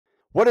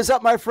What is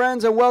up, my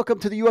friends, and welcome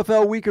to the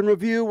UFL Week In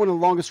Review, one of the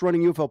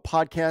longest-running UFL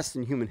podcasts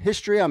in human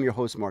history. I'm your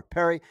host, Mark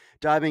Perry,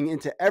 diving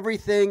into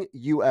everything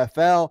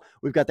UFL.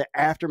 We've got the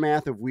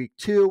aftermath of Week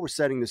 2. We're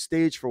setting the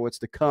stage for what's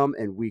to come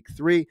in Week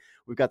 3.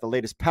 We've got the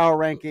latest power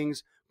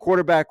rankings,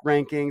 quarterback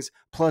rankings,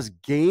 plus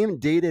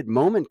game-dated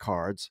moment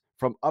cards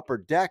from Upper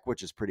Deck,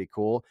 which is pretty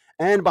cool,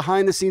 and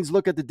behind-the-scenes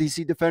look at the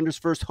DC Defenders'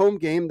 first home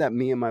game that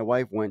me and my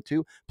wife went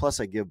to, plus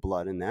I give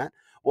blood in that.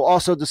 We'll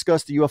also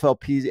discuss the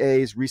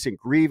UFLPA's recent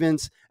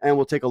grievance, and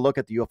we'll take a look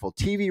at the UFL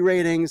TV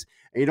ratings.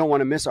 And you don't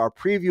want to miss our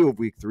preview of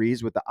Week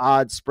 3s with the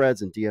odds,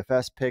 spreads, and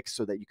DFS picks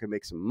so that you can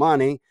make some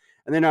money.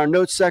 And then our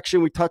notes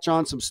section, we touch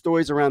on some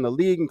stories around the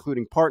league,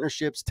 including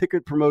partnerships,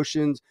 ticket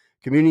promotions,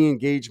 community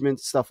engagement,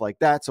 stuff like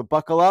that. So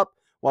buckle up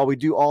while we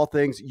do all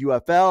things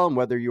UFL. And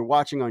whether you're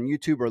watching on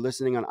YouTube or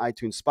listening on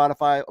iTunes,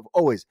 Spotify,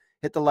 always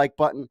hit the like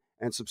button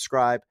and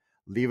subscribe.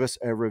 Leave us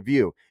a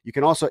review. You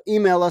can also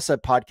email us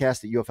at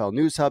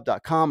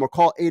podcast@uflnewshub.com or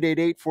call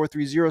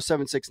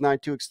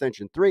 888-430-7692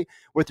 extension 3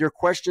 with your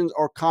questions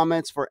or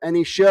comments for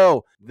any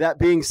show. That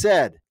being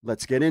said,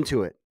 let's get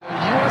into it.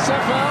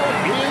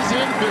 USFL is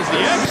in business.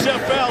 The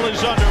XFL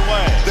is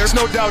underway. There's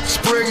no doubt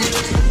spring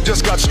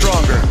just got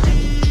stronger.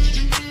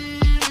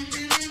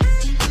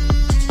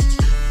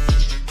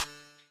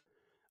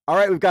 All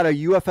right, we've got a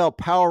UFL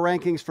power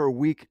rankings for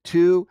Week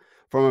 2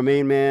 from our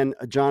main man,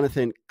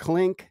 Jonathan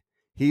Klink.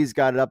 He's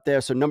got it up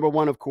there. So number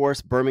 1, of course,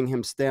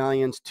 Birmingham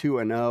Stallions,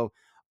 2-0,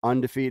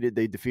 undefeated.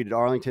 They defeated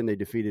Arlington. They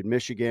defeated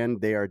Michigan.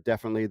 They are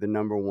definitely the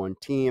number 1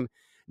 team.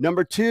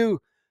 Number 2,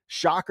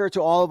 shocker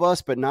to all of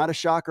us, but not a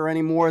shocker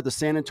anymore, the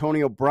San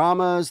Antonio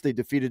Brahmas. They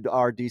defeated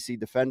our DC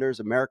Defenders,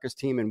 America's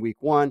team, in Week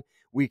 1.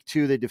 Week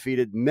 2, they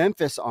defeated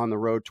Memphis on the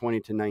road,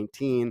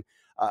 20-19.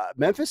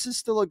 Memphis is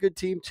still a good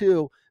team,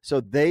 too, so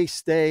they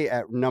stay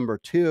at number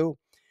 2.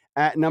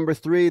 At number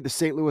 3, the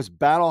St. Louis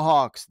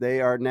Battlehawks. They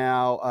are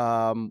now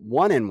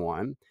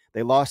 1-1.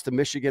 They lost to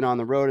Michigan on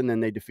the road, and then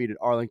they defeated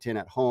Arlington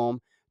at home,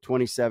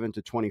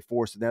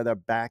 27-24. So now they're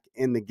back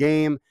in the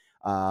game.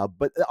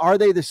 But are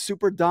they the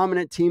super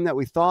dominant team that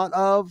we thought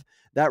of?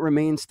 That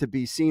remains to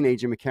be seen.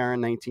 A.J.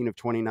 McCarron, 19 of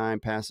 29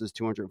 passes,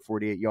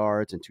 248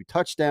 yards, and 2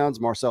 touchdowns.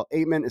 Marcel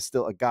Aitman is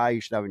still a guy you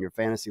should have in your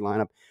fantasy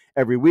lineup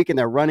every week in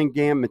their running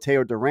game.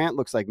 Mateo Durant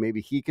looks like maybe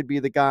he could be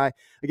the guy.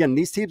 Again,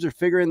 these teams are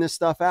figuring this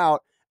stuff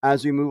out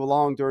as we move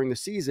along during the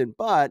season,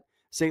 but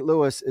St.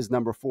 Louis is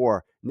number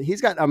 4. He's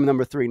got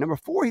number 3. Number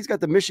 4, he's got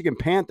the Michigan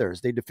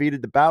Panthers. They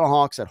defeated the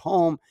Battlehawks at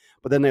home,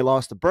 but then they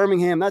lost to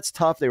Birmingham. That's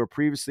tough. They were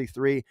previously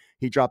 3.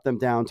 He dropped them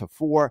down to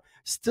 4.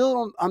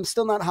 I'm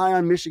still not high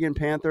on Michigan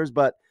Panthers,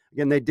 but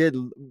again, they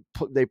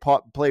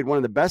played one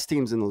of the best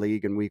teams in the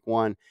league in Week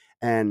 1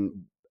 and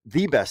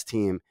the best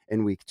team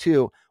in Week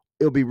 2.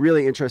 It'll be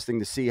really interesting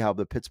to see how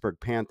the Pittsburgh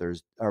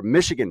Panthers, or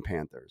Michigan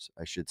Panthers,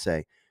 I should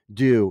say,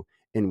 do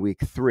in Week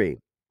 3.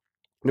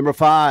 Number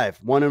 5,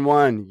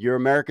 1-1, your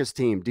America's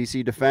team,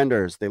 DC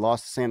Defenders. They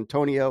lost to San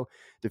Antonio,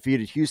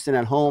 defeated Houston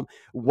at home.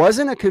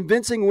 Wasn't a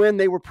convincing win.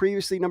 They were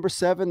previously number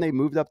 7. They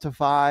moved up to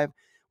 5.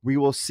 We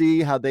will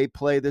see how they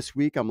play this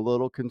week. I'm a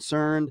little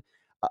concerned.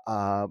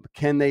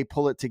 Can they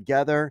pull it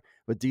together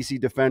with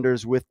DC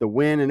Defenders with the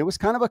win? And it was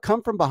kind of a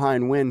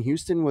come-from-behind win.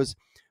 Houston was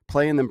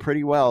playing them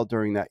pretty well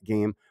during that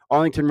game.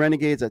 Arlington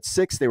Renegades at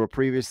 6. They were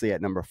previously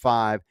at number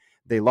 5.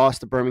 They lost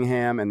to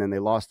Birmingham, and then they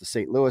lost to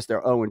St. Louis.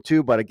 They're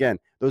 0-2, but again,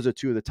 those are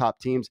 2 of the top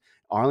teams.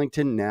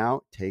 Arlington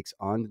now takes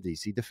on the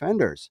DC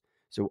Defenders.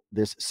 So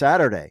this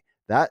Saturday,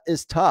 that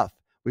is tough.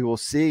 We will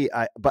see.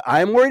 But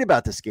I'm worried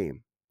about this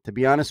game. To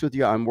be honest with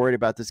you, I'm worried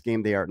about this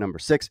game. They are at number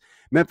 6.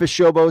 Memphis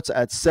Showboats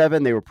at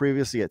 7. They were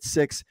previously at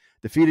 6.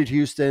 Defeated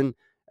Houston,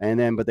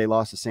 but they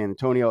lost to San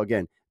Antonio.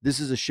 Again, this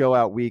is a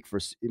show-out week for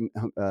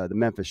the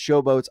Memphis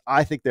Showboats.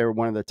 I think they're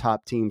one of the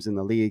top teams in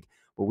the league,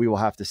 but we will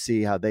have to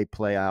see how they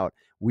play out.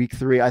 Week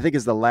 3, I think,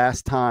 is the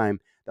last time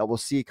that we'll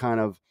see kind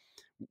of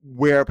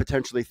where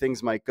potentially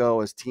things might go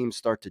as teams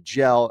start to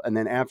gel. And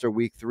then after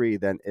Week 3,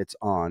 then it's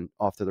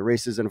off to the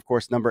races. And, of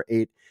course, number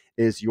 8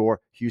 is your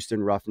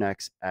Houston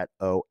Roughnecks at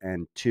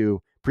 0-2.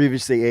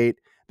 Previously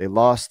 8, they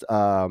lost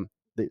the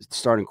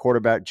starting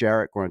quarterback,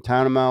 Jarrett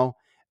Guantanamo,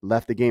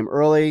 left the game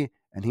early,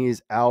 and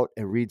he's out.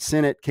 And Reed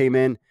Sinnott came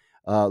in,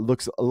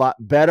 looks a lot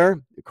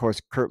better. Of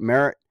course, Kurt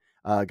Merritt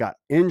got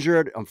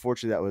injured.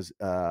 Unfortunately, that was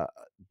a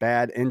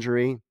bad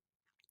injury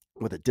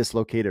with a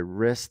dislocated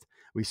wrist.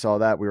 We saw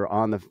that. We were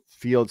on the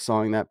field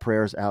sawing that.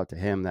 Prayers out to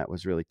him. That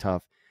was really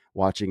tough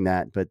watching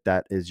that. But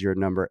that is your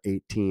number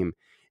 8 team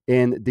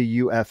in the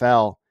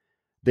UFL.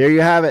 There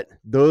you have it.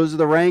 Those are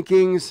the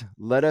rankings.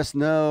 Let us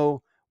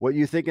know what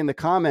you think in the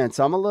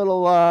comments. I'm a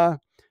little, I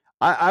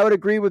would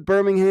agree with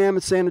Birmingham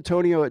and San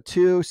Antonio at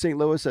 2, St.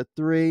 Louis at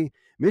 3.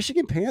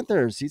 Michigan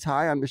Panthers, he's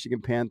high on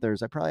Michigan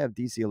Panthers. I probably have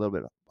DC a little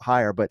bit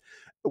higher. But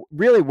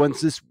really, once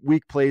this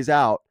week plays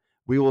out,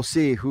 we will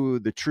see who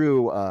the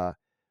true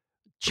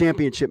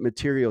championship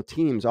material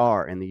teams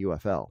are in the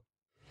UFL.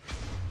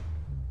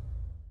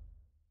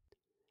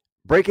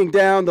 Breaking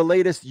down the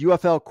latest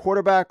UFL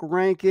quarterback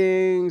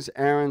rankings,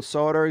 Aaron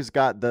Sauter's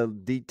got the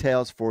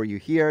details for you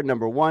here.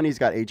 Number 1, he's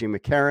got A.J.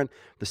 McCarron,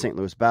 the St.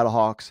 Louis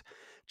Battlehawks.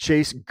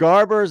 Chase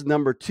Garber's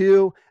number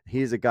 2.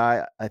 He's a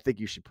guy I think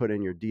you should put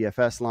in your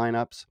DFS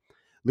lineups.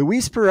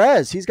 Luis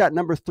Perez, he's got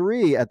number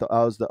 3 at the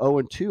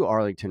 0-2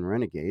 Arlington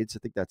Renegades. I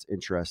think that's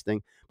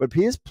interesting. But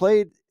he has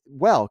played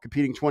well,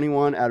 competing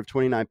 21 out of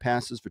 29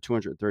 passes for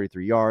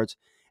 233 yards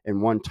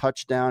and 1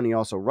 touchdown. He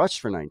also rushed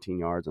for 19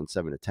 yards on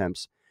 7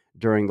 attempts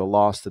during the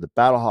loss to the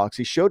Battlehawks.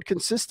 He showed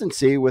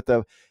consistency with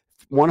a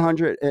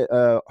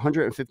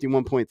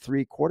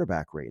 151.3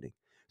 quarterback rating.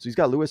 So he's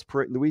got Luis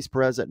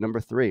Perez at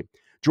number 3.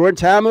 Jordan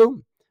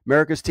Ta'amu,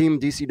 America's Team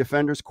DC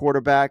Defenders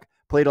quarterback,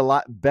 played a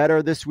lot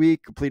better this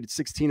week, completed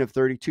 16 of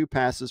 32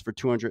 passes for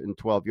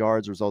 212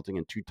 yards, resulting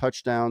in 2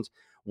 touchdowns,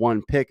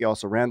 1 pick. He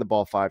also ran the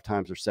ball 5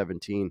 times for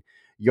 17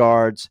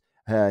 yards.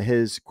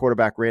 His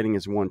quarterback rating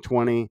is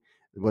 120.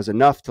 It was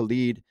enough to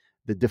lead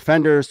the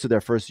Defenders to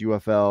their first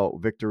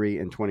UFL victory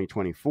in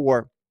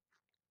 2024.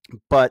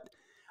 But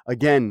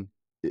again,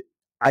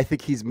 I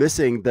think he's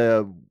missing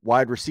the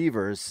wide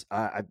receivers.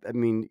 I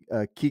mean,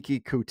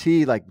 Kiki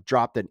Kuti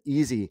dropped an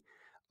easy,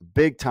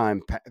 big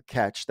time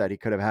catch that he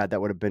could have had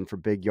that would have been for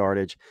big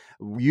yardage.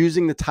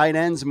 Using the tight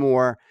ends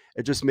more,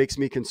 it just makes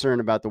me concerned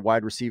about the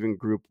wide receiving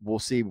group. We'll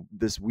see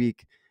this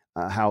week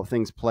how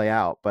things play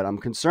out, but I'm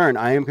concerned.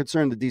 I am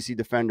concerned the DC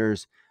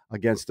Defenders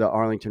against the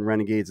Arlington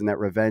Renegades in that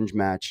revenge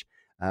match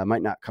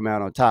might not come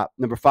out on top.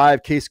 Number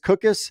 5, Case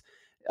Cookus.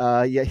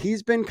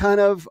 He's been kind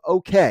of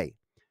okay.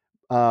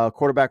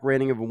 Quarterback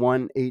rating of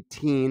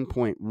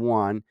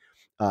 118.1.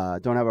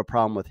 Don't have a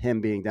problem with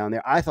him being down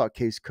there. I thought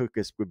Case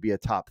Cookus would be a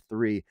top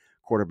 3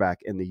 quarterback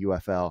in the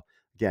UFL.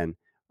 Again,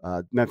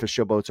 Memphis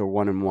Showboats are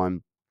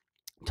 1-1.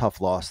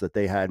 Tough loss that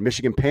they had.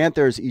 Michigan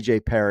Panthers,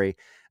 EJ Perry,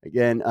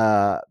 again,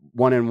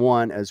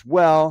 1-1 as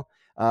well.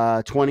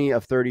 20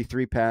 of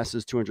 33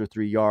 passes,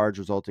 203 yards,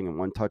 resulting in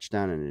 1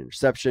 touchdown and an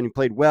interception. He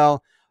played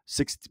well,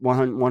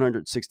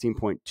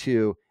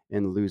 116.2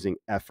 in the losing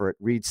effort.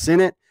 Reed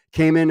Sinnott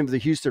came in with the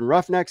Houston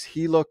Roughnecks.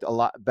 He looked a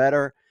lot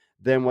better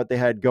than what they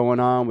had going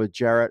on with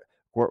Jarrett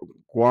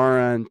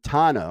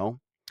Guarantano.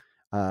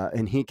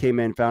 And he came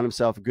in, found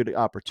himself a good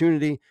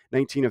opportunity.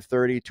 19 of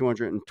 30,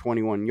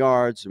 221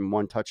 yards and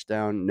 1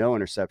 touchdown, no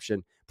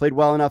interception. Played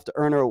well enough to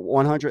earn a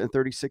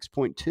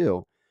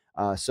 136.2.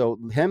 So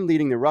him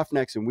leading the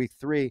Roughnecks in week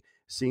 3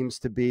 seems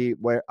to be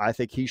where I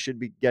think he should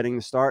be getting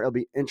the start. It'll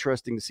be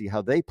interesting to see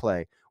how they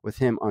play with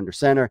him under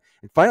center.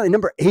 And finally,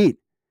 number 8,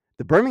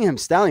 the Birmingham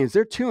Stallions.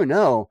 They're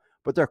 2-0,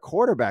 but their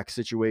quarterback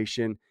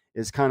situation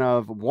is kind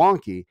of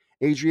wonky.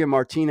 Adrian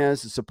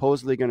Martinez is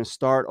supposedly going to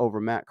start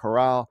over Matt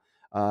Corral.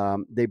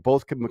 They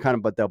both could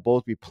but they'll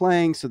both be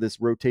playing. So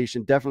this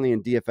rotation definitely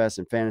in DFS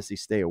and fantasy,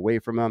 stay away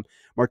from them.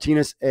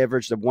 Martinez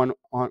averaged a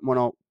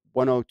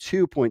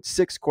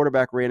 102.6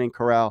 quarterback rating.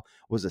 Corral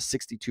was a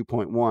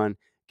 62.1,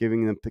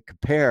 giving them to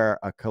compare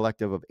a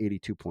collective of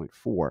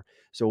 82.4.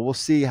 So we'll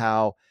see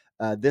how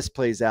this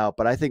plays out.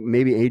 But I think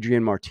maybe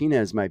Adrian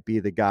Martinez might be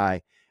the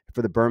guy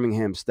for the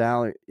Birmingham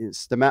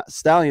Stallions.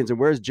 And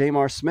where's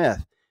Jamar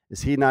Smith?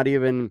 Is he not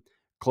even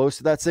close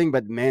to that thing?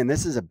 But man,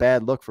 this is a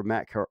bad look for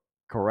Matt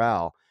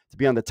Corral to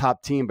be on the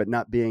top team, but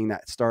not being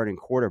that starting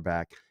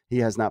quarterback. He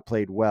has not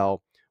played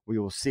well. We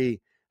will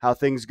see how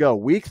things go.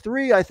 Week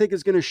 3, I think,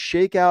 is going to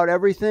shake out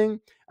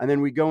everything. And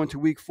then we go into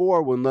week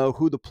 4, we'll know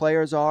who the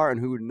players are and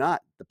who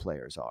not the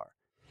players are.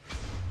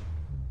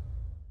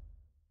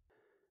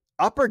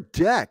 Upper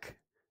Deck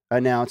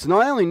announced, and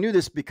I only knew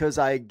this because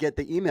I get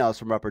the emails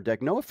from Upper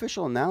Deck, no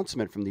official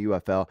announcement from the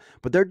UFL,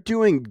 but they're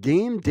doing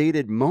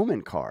game-dated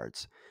moment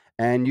cards.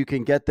 And you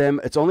can get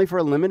them. It's only for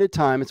a limited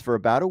time. It's for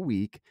about a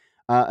week.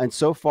 And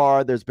so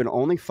far, there's been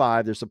only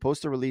 5. They're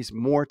supposed to release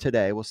more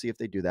today. We'll see if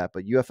they do that.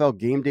 But UFL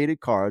game-dated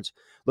cards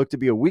look to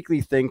be a weekly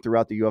thing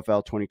throughout the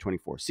UFL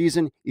 2024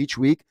 season. Each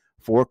week,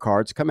 4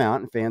 cards come out,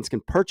 and fans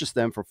can purchase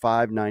them for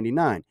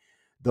 $5.99.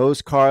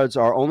 Those cards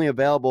are only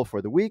available for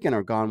the week and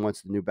are gone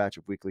once the new batch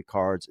of weekly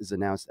cards is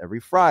announced every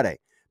Friday.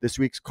 This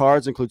week's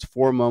cards includes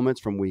 4 moments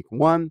from week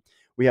 1.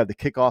 We have the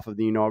kickoff of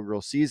the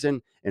inaugural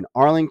season in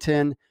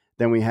Arlington.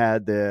 Then we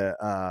had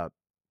the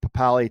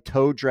Papali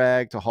toe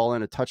drag to haul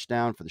in a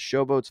touchdown for the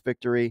Showboats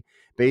victory.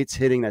 Bates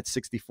hitting that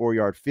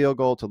 64-yard field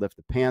goal to lift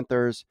the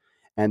Panthers.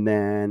 And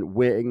then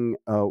Wing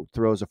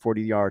throws a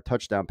 40-yard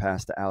touchdown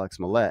pass to Alex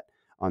Millette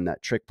on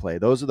that trick play.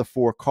 Those are the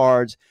 4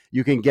 cards.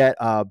 You can get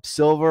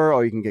silver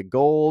or you can get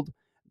gold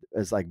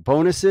as like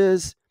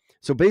bonuses.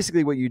 So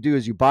basically what you do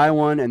is you buy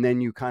one and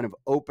then you kind of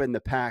open the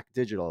pack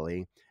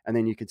digitally. And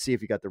then you can see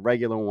if you got the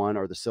regular one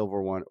or the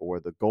silver one or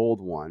the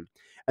gold one.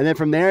 And then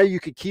from there, you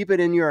could keep it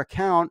in your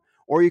account,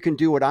 or you can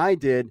do what I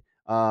did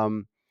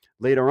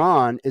later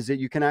on, is that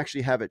you can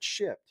actually have it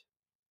shipped.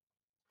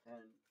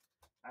 And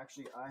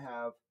actually, I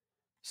have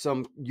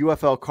some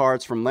UFL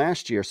cards from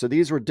last year. So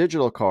these were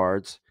digital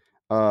cards.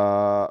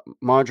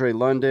 Mondre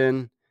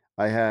London.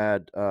 I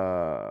had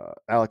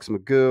Alex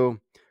Magoo,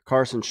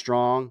 Carson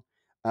Strong.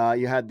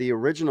 You had the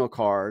original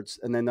cards,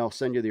 and then they'll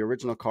send you the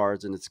original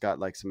cards, and it's got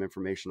like some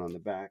information on the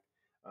back.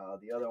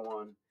 The other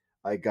one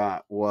I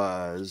got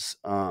was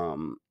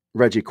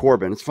Reggie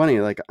Corbin. It's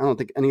funny, like I don't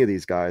think any of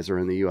these guys are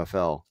in the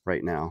UFL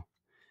right now.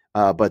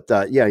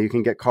 Yeah, you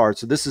can get cards.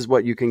 So this is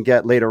what you can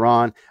get later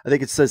on. I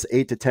think it says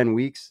 8 to 10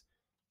 weeks.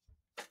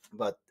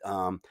 But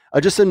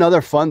just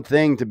another fun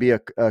thing to be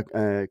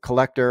a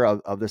collector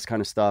of this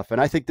kind of stuff.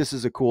 And I think this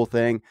is a cool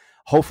thing.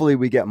 Hopefully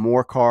we get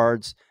more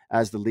cards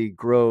as the league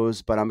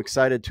grows, but I'm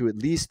excited to at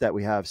least that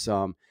we have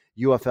some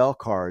UFL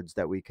cards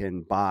that we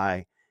can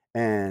buy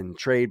and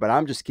trade, but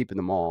I'm just keeping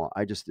them all.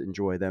 I just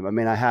enjoy them. I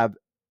mean, I have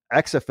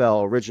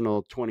XFL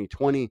original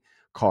 2020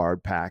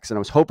 card packs, and I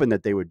was hoping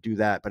that they would do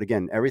that. But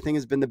again, everything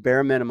has been the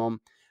bare minimum.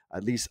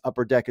 At least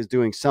Upper Deck is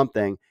doing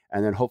something,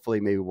 and then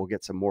hopefully maybe we'll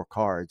get some more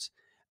cards.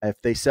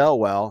 If they sell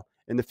well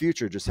in the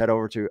future, just head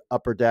over to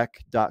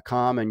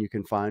upperdeck.com and you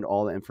can find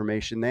all the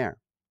information there.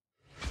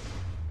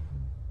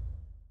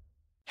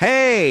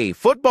 Hey,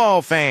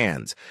 football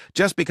fans!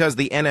 Just because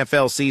the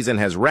NFL season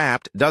has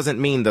wrapped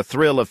doesn't mean the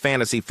thrill of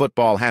fantasy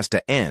football has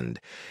to end.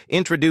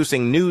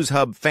 Introducing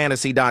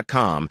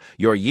NewsHubFantasy.com,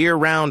 your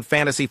year-round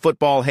fantasy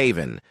football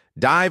haven.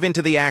 Dive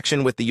into the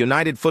action with the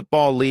United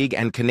Football League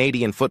and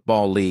Canadian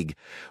Football League.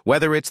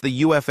 Whether it's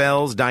the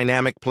UFL's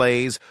dynamic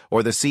plays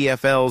or the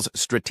CFL's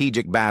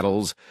strategic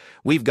battles,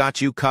 we've got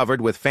you covered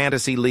with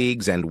fantasy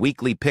leagues and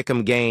weekly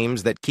pick'em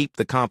games that keep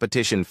the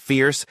competition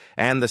fierce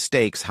and the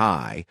stakes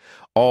high,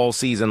 all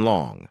season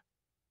long.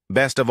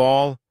 Best of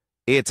all,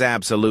 it's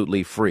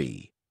absolutely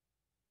free.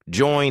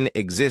 Join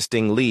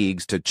existing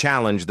leagues to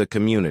challenge the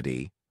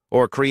community,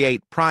 or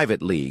create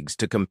private leagues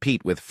to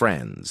compete with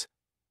friends.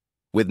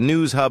 With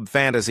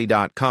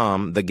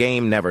NewsHubFantasy.com, the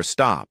game never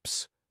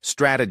stops.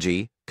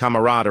 Strategy,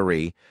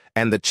 camaraderie,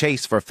 and the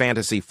chase for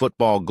fantasy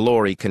football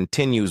glory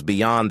continues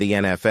beyond the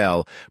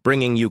NFL,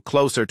 bringing you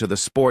closer to the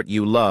sport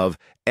you love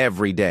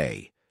every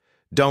day.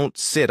 Don't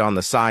sit on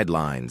the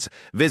sidelines.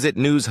 Visit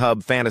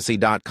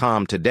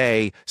NewsHubFantasy.com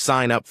today,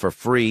 sign up for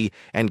free,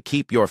 and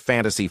keep your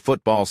fantasy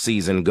football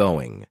season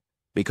going.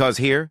 Because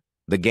here,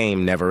 the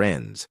game never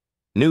ends.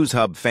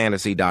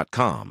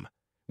 NewsHubFantasy.com,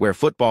 where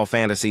football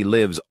fantasy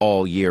lives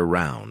all year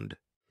round.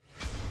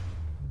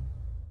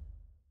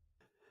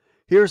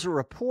 Here's a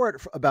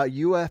report about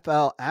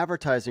UFL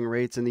advertising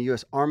rates and the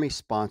U.S. Army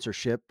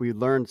sponsorship. We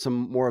learned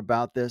some more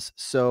about this.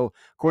 So,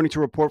 according to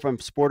a report from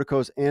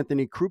Sportico's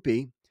Anthony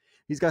Krupe,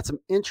 he's got some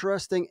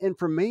interesting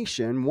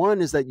information.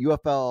 One is that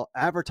UFL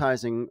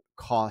advertising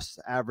costs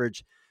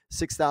average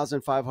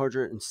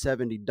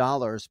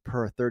 $6,570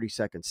 per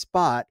 30-second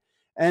spot,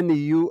 and the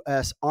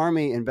U.S.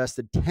 Army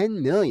invested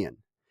 $10 million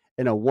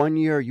in a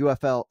one-year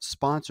UFL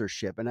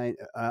sponsorship. And I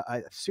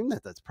assume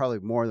that that's probably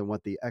more than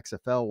what the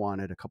XFL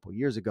wanted a couple of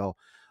years ago.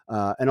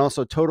 And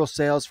also total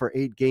sales for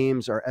 8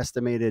 games are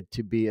estimated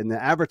to be in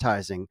the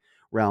advertising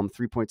realm,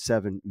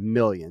 3.7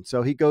 million.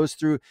 So he goes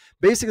through,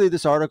 basically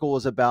this article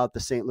was about the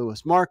St.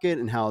 Louis market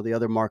and how the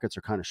other markets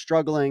are kind of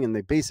struggling. And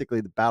the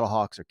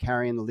Battlehawks are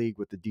carrying the league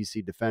with the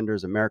DC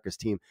Defenders, America's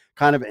team,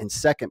 kind of in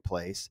second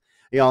place.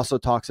 He also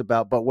talks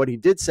about, but what he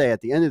did say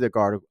at the end of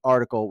the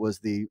article was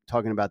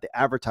talking about the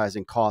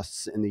advertising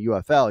costs in the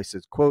UFL. He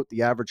says, quote,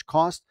 the average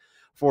cost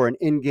for an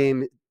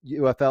in-game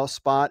UFL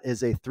spot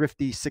is a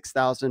thrifty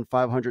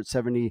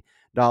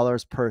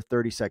 $6,570 per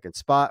 30-second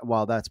spot.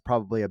 While that's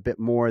probably a bit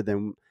more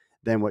than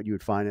what you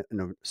would find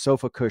in a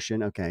sofa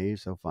cushion. Okay, you're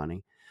so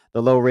funny.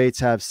 The low rates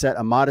have set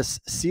a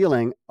modest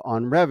ceiling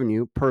on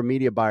revenue. Per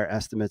media buyer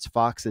estimates,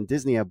 Fox and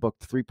Disney have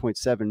booked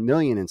 $3.7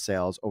 million in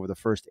sales over the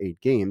first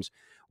 8 games,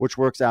 which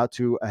works out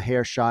to a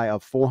hair shy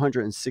of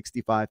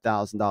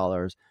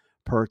 $465,000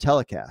 per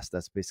telecast.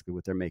 That's basically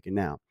what they're making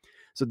now.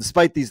 So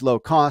despite these low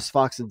costs,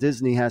 Fox and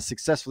Disney has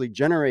successfully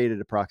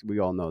generated approximately,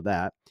 we all know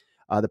that.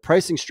 The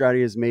pricing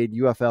strategy has made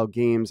UFL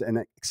games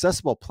an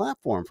accessible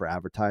platform for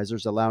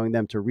advertisers, allowing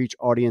them to reach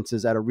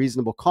audiences at a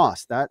reasonable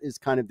cost. That is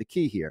kind of the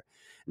key here.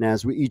 And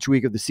as each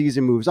week of the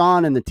season moves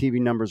on and the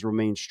TV numbers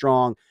remain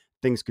strong,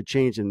 things could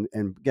change. And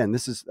again,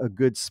 this is a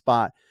good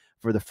spot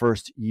for the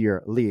first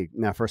year league.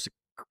 Now, for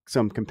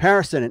some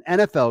comparison, an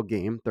NFL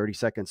game,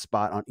 30-second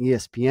spot on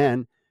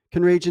ESPN,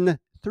 can range in the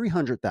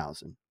 $300,000.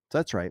 So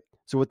that's right.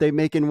 So what they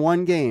make in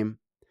one game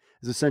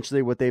is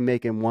essentially what they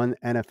make in one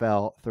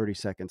NFL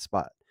 30-second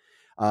spot.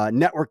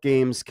 Network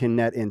games can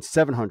net in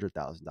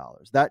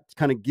 $700,000. That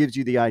kind of gives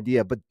you the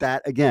idea. But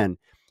that, again,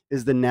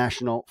 is the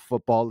National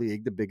Football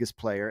League, the biggest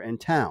player in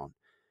town.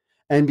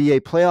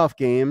 NBA playoff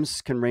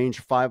games can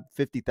range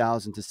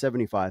 $50,000 to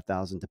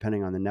 $75,000,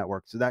 depending on the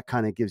network. So that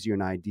kind of gives you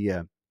an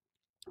idea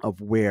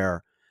of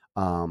where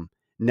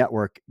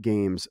network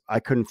games. I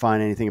couldn't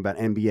find anything about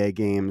NBA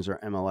games or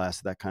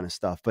MLS, that kind of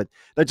stuff, but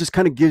that just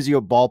kind of gives you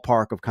a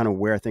ballpark of kind of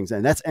where things are.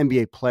 And that's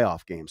NBA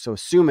playoff games. So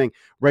assuming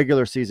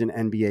regular season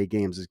NBA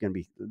games is going to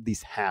be at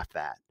least half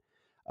that,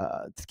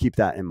 to keep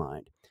that in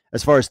mind.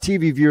 As far as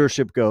TV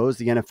viewership goes,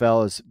 the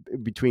NFL is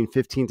between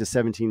 15 to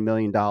 $17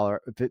 million,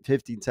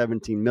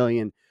 17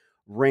 million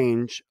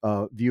range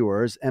of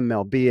viewers.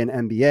 MLB and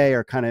NBA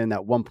are kind of in that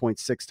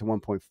 1.6 to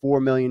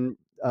 1.4 million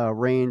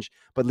range,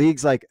 but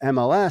leagues like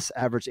MLS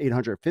average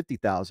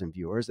 850,000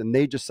 viewers, and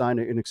they just signed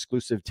an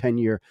exclusive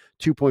 10-year,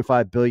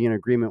 $2.5 billion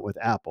agreement with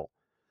Apple.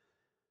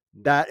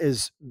 That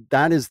is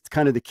kind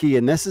of the key,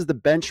 and this is the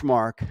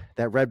benchmark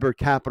that Redbird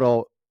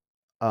Capital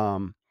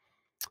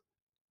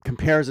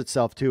compares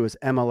itself to is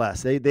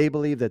MLS. They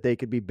believe that they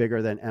could be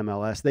bigger than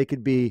MLS. They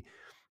could be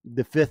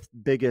the 5th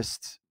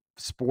biggest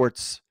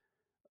sports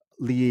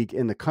league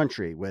in the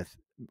country with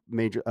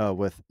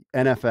with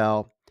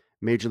NFL,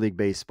 Major League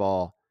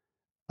Baseball,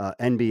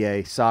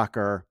 NBA,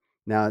 soccer.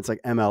 Now it's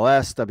like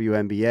MLS,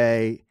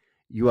 WNBA,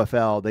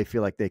 UFL. They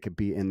feel like they could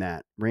be in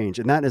that range,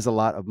 and that is a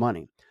lot of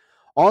money.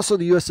 Also,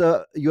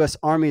 the U.S.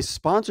 Army's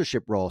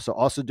sponsorship role. So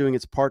also doing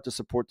its part to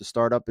support the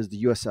startup is the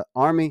U.S.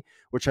 Army,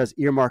 which has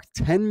earmarked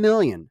 $10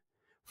 million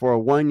for a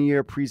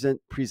 1-year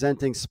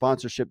presenting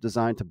sponsorship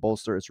designed to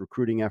bolster its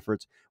recruiting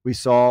efforts. We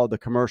saw the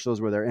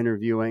commercials where they're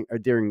interviewing, or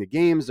during the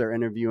games, they're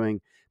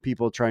interviewing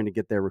people trying to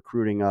get their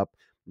recruiting up.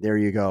 There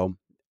you go.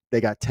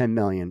 They got $10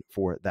 million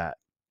for that.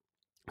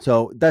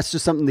 So that's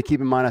just something to keep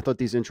in mind. I thought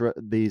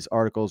these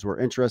articles were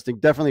interesting.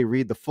 Definitely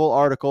read the full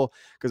article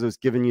because it was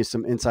giving you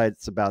some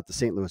insights about the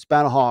St. Louis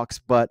Battlehawks.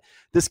 But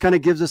this kind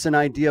of gives us an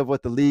idea of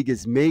what the league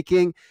is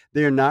making.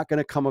 They're not going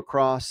to come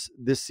across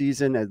this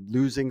season as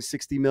losing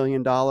 $60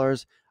 million.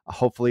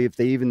 Hopefully, if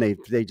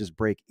they just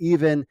break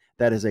even,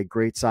 that is a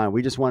great sign.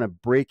 We just want to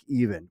break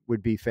even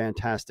would be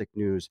fantastic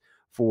news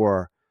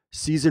for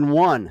season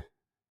 1.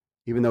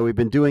 Even though we've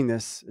been doing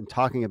this and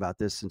talking about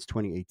this since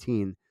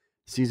 2018,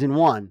 season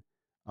 1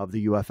 of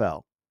the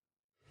UFL.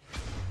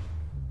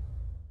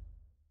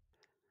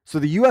 So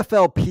the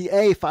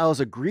UFLPA files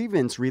a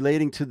grievance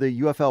relating to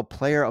the UFL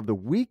Player of the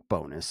Week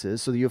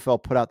bonuses. So the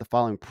UFL put out the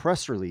following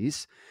press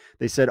release.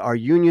 They said, our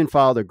union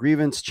filed a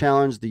grievance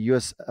challenge the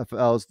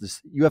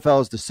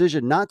UFL's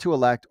decision not to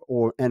elect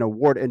and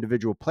award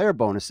individual player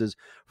bonuses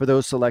for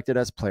those selected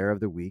as Player of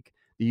the Week.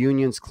 The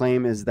union's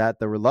claim is that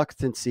the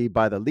reluctancy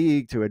by the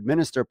league to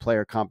administer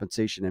player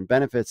compensation and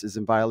benefits is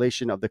in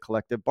violation of the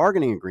collective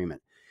bargaining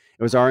agreement.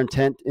 It was our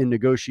intent in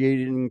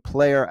negotiating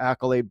player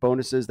accolade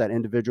bonuses that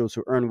individuals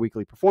who earn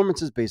weekly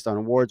performances based on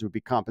awards would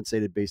be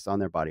compensated based on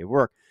their body of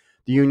work.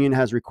 The union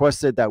has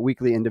requested that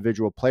weekly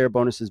individual player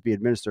bonuses be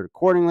administered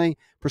accordingly.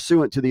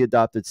 Pursuant to the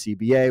adopted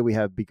CBA, we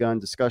have begun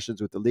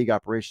discussions with the league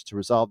operations to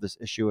resolve this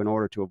issue in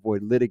order to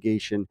avoid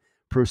litigation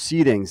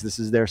proceedings. This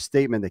is their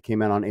statement that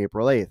came out on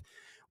April 8th.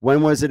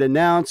 When was it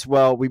announced?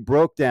 Well,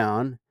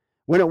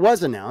 when it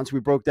was announced, we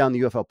broke down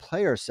the UFL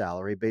player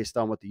salary based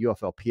on what the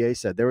UFLPA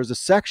said. There was a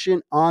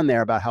section on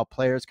there about how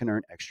players can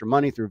earn extra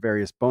money through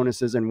various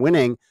bonuses and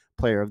winning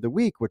Player of the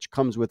Week, which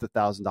comes with a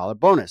 $1,000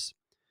 bonus.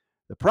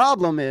 The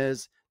problem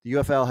is the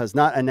UFL has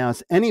not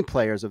announced any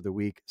Players of the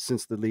Week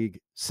since the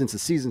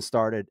season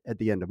started at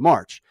the end of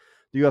March.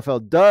 The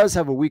UFL does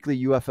have a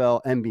weekly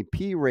UFL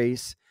MVP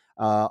race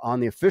on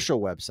the official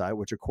website,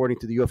 which according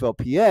to the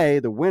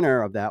UFLPA, the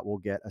winner of that will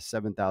get a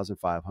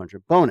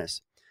 $7,500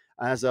 bonus.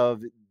 As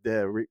of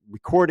the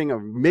recording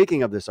of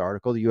making of this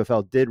article, the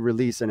UFL did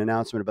release an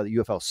announcement about the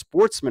UFL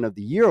Sportsman of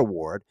the Year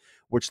Award,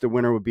 which the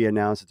winner would be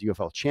announced at the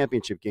UFL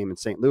Championship game in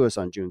St. Louis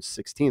on June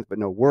 16th, but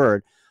no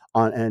word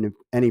on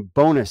any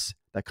bonus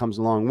that comes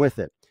along with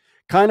it.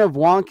 Kind of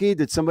wonky.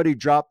 Did somebody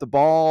drop the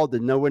ball?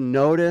 Did no one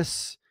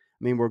notice?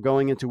 I mean, we're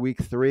going into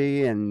week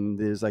 3 and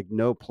there's like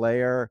no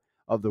player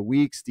of the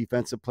weeks,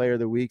 defensive player of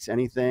the weeks,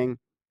 anything.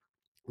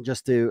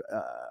 Just to,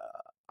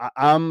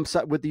 I'm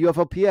with the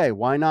UFLPA.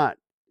 Why not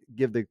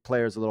give the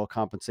players a little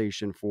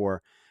compensation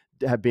for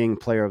being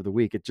Player of the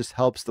Week? It just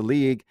helps the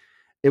league.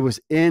 It was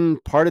in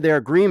part of their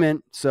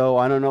agreement, so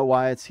I don't know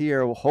why it's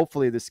here. Well,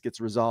 hopefully this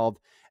gets resolved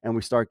and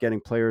we start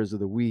getting Players of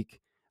the Week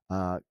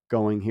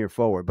going here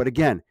forward. But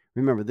again,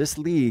 remember, this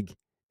league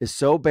is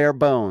so bare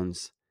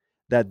bones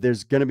that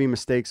there's going to be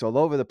mistakes all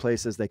over the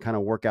place as they kind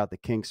of work out the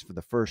kinks for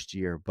the first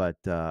year. But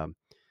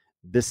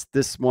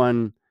this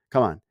one,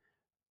 come on,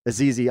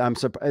 it's easy.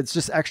 It's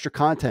just extra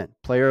content,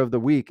 Player of the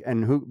Week,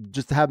 and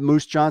just to have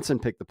Moose Johnson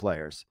pick the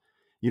players.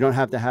 You don't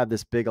have to have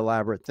this big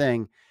elaborate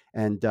thing.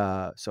 And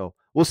so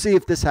we'll see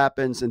if this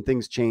happens and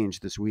things change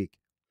this week.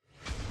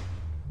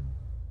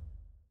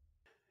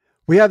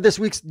 We have this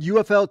week's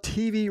UFL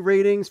TV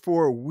ratings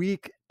for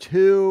week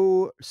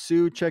 2.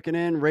 Sue checking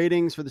in.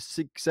 Ratings for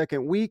the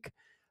second week.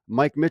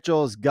 Mike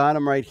Mitchell's got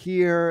them right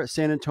here.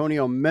 San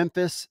Antonio,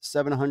 Memphis,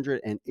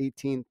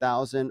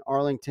 718,000.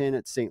 Arlington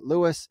at St.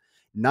 Louis,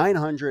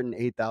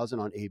 908,000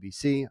 on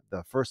ABC.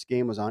 The first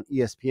game was on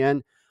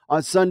ESPN.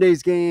 On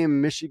Sunday's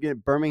game,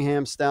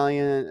 Birmingham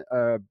Stallions,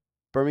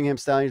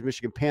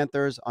 Michigan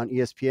Panthers on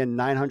ESPN,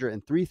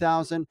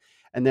 903,000.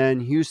 And then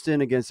Houston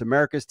against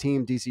America's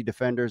team, DC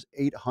Defenders,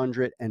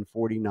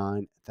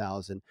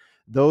 849,000.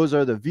 Those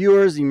are the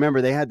viewers. You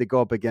remember they had to go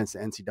up against the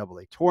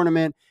NCAA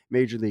tournament,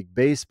 Major League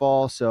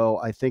Baseball. So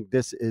I think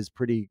this is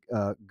pretty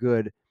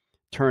good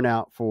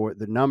turnout for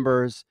the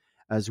numbers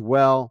as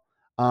well.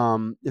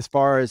 As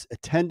far as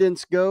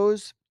attendance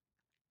goes,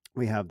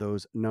 we have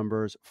those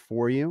numbers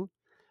for you.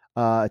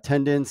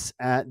 Attendance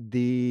at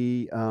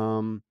the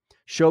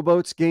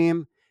Showboats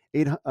game,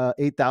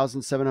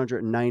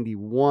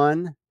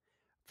 8,791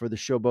 for the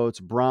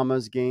Showboats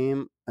Brahmas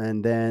game.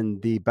 And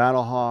then the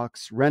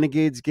Battlehawks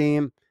Renegades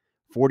game,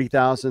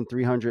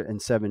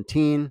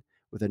 40,317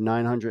 with a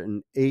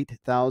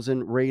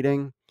 908,000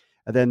 rating.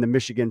 And then the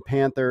Michigan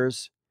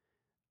Panthers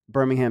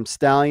Birmingham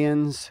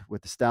Stallions,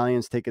 with the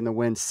Stallions taking the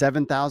win.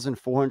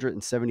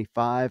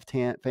 7,475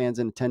 fans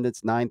in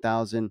attendance,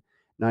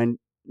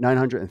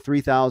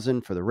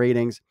 903,000 for the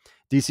ratings.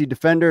 DC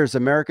Defenders,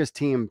 America's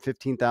team,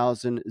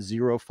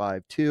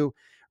 15,052,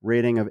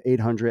 rating of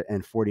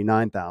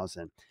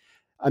 849,000.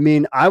 I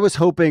mean, I was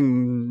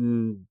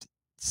hoping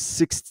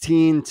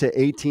 16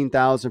 to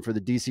 18,000 for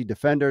the DC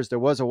Defenders. There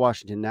was a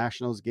Washington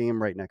Nationals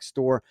game right next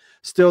door.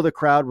 Still, the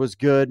crowd was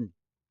good.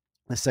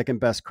 The second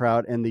best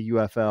crowd in the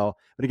UFL.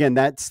 But again,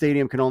 that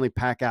stadium can only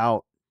pack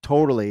out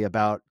totally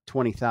about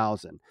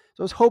 20,000.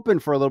 So I was hoping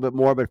for a little bit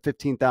more, but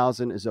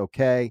 15,000 is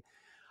okay.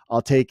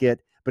 I'll take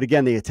it. But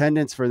again, the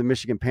attendance for the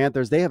Michigan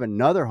Panthers, they have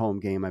another home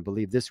game, I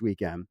believe, this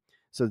weekend.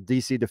 So the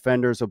DC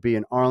Defenders will be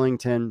in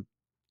Arlington.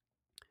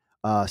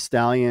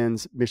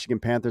 Stallions, Michigan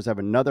Panthers have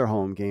another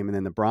home game, and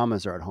then the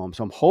Brahmas are at home.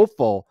 So I'm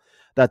hopeful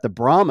that the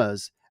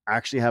Brahmas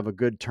actually have a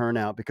good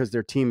turnout because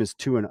their team is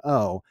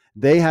 2-0.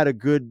 They had a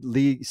good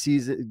league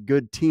season,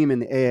 good team in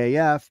the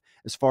AAF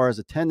as far as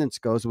attendance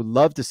goes. Would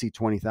love to see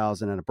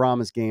 20,000 at a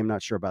Brahmas game.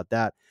 Not sure about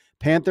that.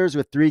 Panthers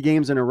with 3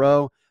 games in a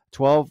row,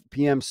 12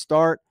 p.m.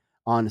 start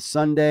on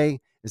Sunday.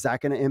 Is that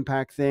going to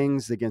impact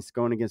things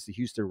going against the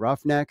Houston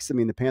Roughnecks? I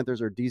mean, the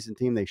Panthers are a decent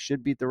team. They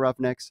should beat the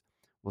Roughnecks.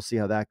 We'll see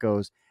how that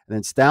goes. And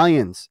then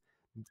Stallions.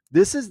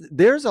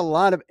 There's a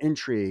lot of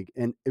intrigue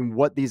in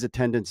what these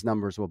attendance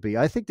numbers will be.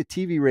 I think the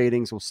TV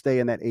ratings will stay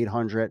in that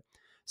 800,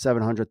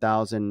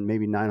 700,000,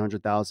 maybe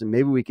 900,000.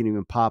 Maybe we can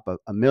even pop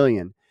a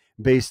million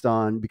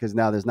because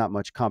now there's not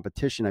much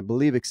competition, I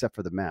believe, except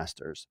for the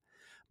Masters.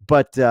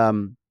 But,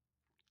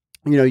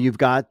 you've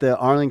got the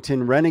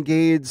Arlington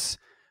Renegades.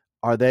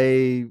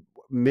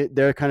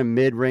 They're kind of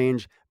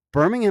mid-range.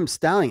 Birmingham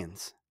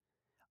Stallions.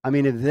 I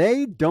mean, if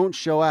they don't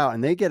show out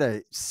and they get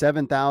a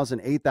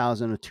 7,000,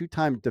 8,000, a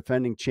 2-time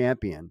defending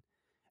champion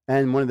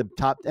and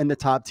the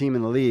top team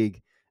in the league,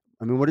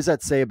 I mean, what does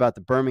that say about the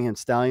Birmingham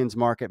Stallions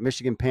market?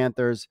 Michigan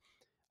Panthers,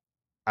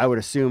 I would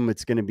assume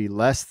it's going to be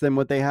less than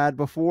what they had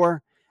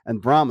before, and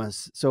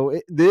Brahmas.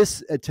 So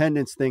this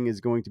attendance thing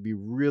is going to be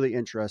really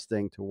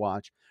interesting to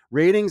watch.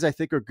 Ratings, I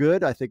think, are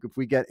good. I think if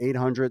we get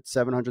 800,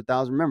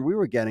 700,000, remember, we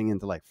were getting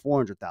into like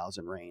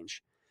 400,000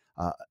 range,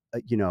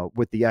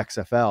 with the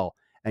XFL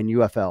and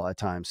UFL at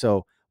times.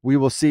 So we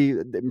will see.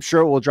 I'm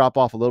sure it will drop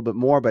off a little bit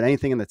more, but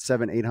anything in that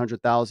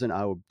 700,000-800,000,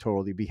 I would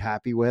totally be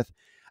happy with.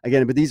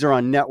 Again, but these are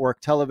on network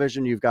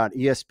television. You've got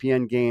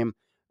ESPN game,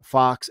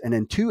 Fox, and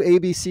then 2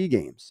 ABC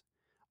games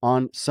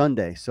on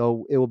Sunday.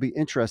 So it will be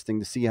interesting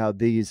to see how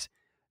these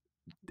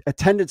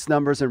attendance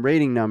numbers and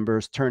rating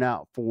numbers turn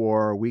out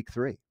for week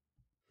 3.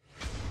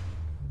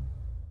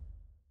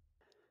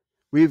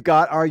 We've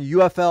got our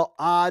UFL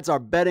odds, our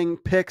betting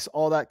picks,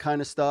 all that kind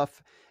of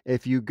stuff.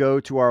 If you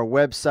go to our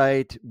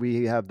website,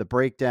 we have the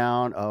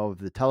breakdown of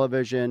the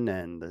television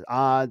and the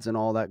odds and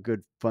all that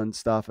good fun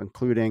stuff,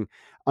 including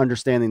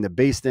understanding the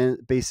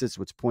basis,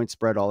 what's point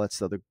spread, all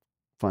that other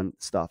fun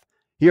stuff.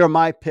 Here are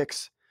my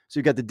picks. So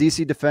you got the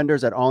DC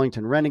Defenders at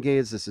Arlington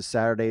Renegades. This is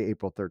Saturday,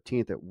 April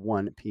 13th at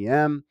 1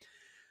 p.m.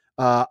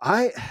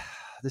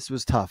 This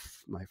was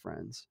tough, my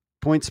friends.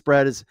 Point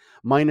spread is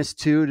 -2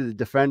 to the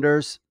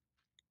Defenders.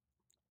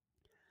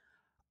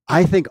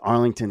 I think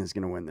Arlington is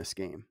going to win this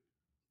game.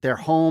 They're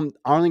home.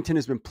 Arlington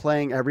has been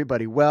playing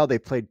everybody well. They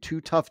played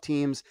 2 tough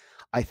teams.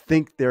 I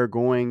think they're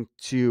going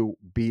to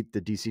beat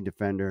the DC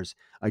Defenders.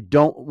 I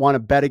don't want to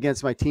bet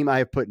against my team. I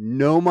have put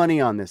no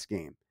money on this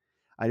game.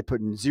 I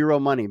put 0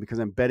 money because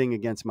I'm betting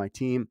against my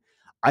team.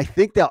 I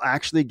think they'll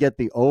actually get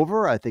the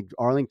over. I think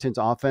Arlington's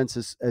offense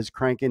is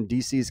cranking.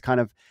 DC's kind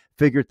of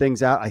figured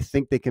things out. I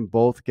think they can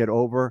both get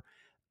over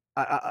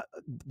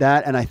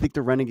that, and I think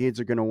the Renegades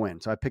are going to win.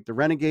 So I picked the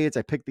Renegades.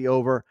 I picked the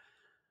over.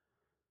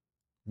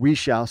 We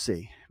shall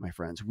see, my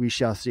friends. We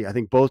shall see. I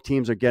think both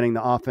teams are getting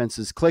the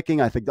offenses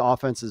clicking. I think the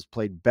offenses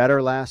played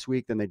better last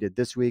week than they did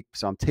this week.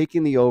 So I'm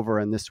taking the over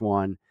in this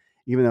one,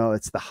 even though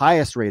it's the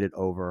highest rated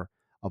over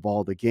of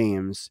all the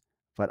games.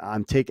 But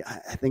I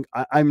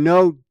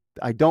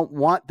don't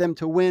want them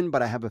to win,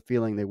 but I have a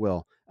feeling they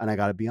will. And I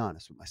got to be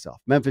honest with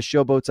myself. Memphis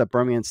Showboats at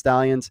Birmingham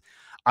Stallions.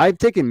 I've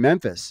taken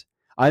Memphis.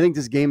 I think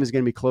this game is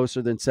going to be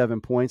closer than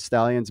 7 points.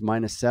 Stallions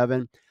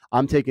 -7.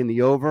 I'm taking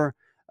the over,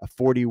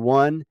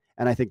 41.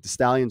 And I think the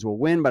Stallions will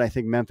win, but I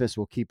think Memphis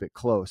will keep it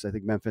close. I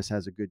think Memphis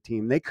has a good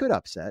team. They could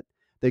upset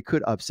the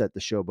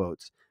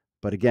Showboats.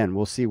 But again,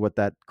 we'll see what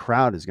that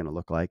crowd is going to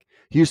look like.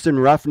 Houston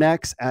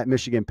Roughnecks at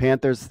Michigan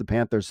Panthers. The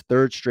Panthers'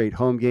 3rd straight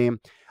home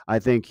game. I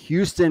think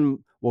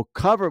Houston will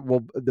cover.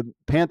 The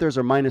Panthers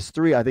are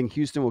 -3. I think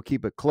Houston will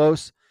keep it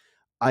close.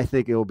 I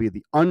think it will be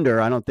the under.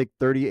 I don't think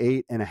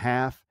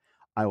 38.5.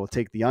 I will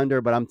take the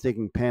under, but I'm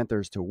taking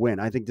Panthers to win.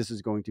 I think this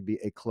is going to be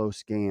a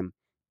close game.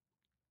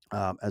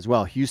 As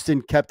well.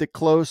 Houston kept it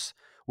close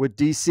with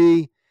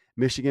DC.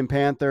 Michigan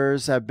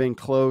Panthers have been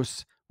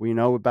close. We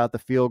know about the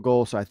field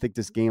goal, so I think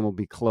this game will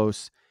be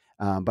close.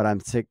 But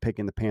I'm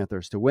picking the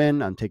Panthers to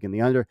win. I'm taking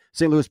the under.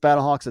 St. Louis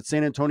Battlehawks at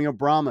San Antonio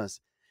Brahmas.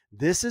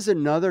 This is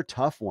another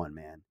tough one,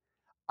 man.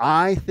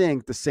 I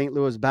think the St.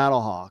 Louis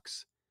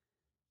Battlehawks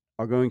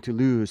are going to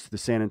lose to the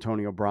San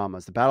Antonio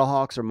Brahmas. The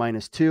Battlehawks are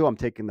 -2. I'm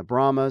taking the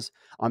Brahmas.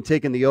 I'm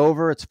taking the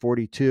over. It's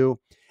 42,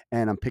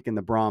 and I'm picking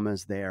the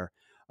Brahmas there.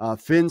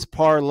 Finn's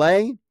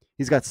parlay.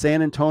 He's got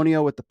San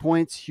Antonio with the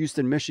points,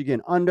 Houston,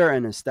 Michigan under,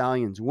 and the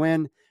Stallions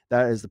win.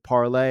 That is the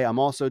parlay. I'm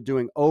also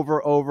doing over,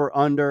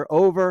 under,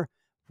 over.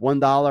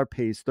 $1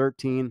 pays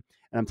 13, and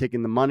I'm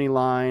taking the money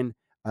line.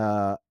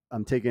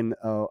 I'm taking,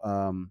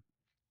 I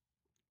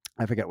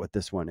forget what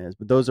this one is,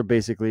 but those are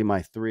basically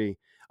my three.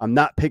 I'm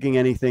not picking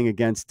anything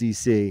against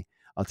DC.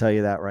 I'll tell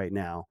you that right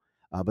now.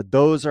 But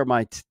those are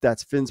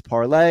that's Finn's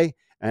parlay.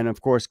 And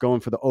of course, going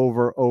for the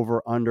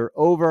over, under,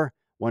 over.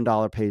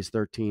 $1 pays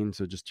 13.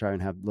 So just try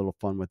and have a little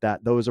fun with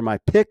that. Those are my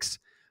picks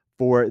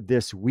for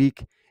this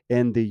week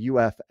in the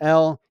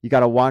UFL. You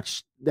got to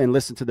watch and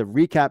listen to the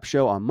recap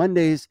show on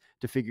Mondays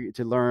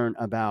to learn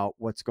about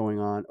what's going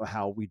on or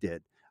how we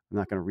did. I'm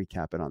not going to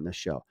recap it on this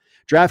show.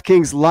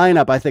 DraftKings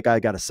lineup, I think I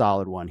got a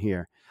solid one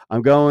here.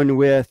 I'm going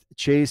with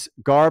Chase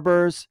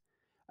Garbers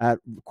at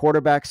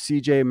quarterback,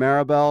 CJ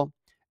Maribel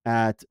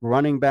at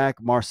running back,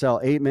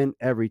 Marcel Aitman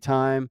every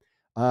time.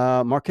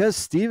 Marquez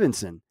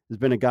Stevenson has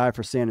been a guy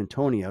for San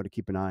Antonio to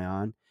keep an eye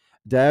on.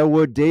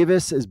 Dawood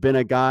Davis has been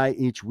a guy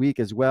each week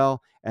as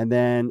well. And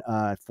then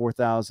at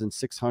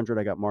 4,600,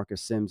 I got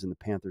Marcus Sims in the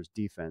Panthers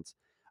defense.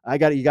 You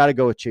got to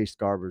go with Chase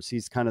Garbers.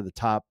 He's kind of the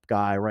top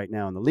guy right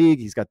now in the league.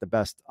 He's got the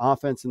best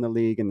offense in the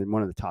league and then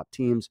one of the top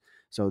teams.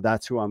 So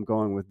that's who I'm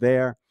going with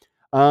there.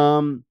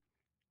 Our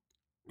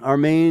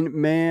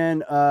main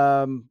man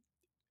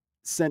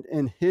sent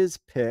in his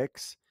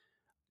picks.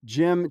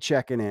 Jim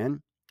checking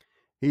in.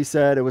 He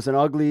said it was an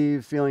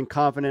ugly feeling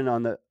confident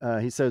on the.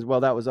 He says,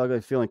 well, that was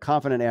ugly feeling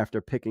confident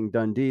after picking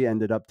Dundee.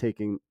 Ended up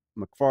taking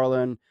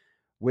McFarland.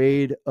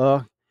 Wade,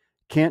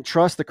 can't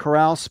trust the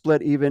Corral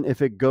split even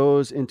if it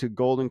goes into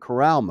Golden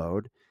Corral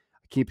mode.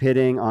 I keep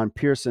hitting on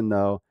Pearson,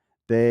 though.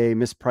 They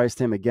mispriced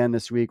him again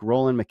this week.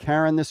 Roland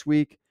McCarron this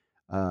week.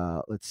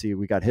 Let's see.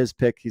 We got his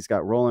pick. He's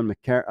got Roland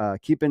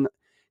McCarron.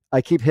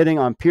 I keep hitting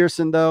on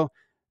Pearson, though.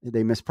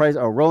 They mispriced.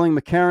 Roland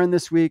McCarron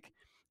this week.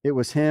 It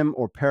was him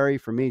or Perry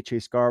for me.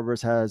 Chase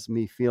Garbers has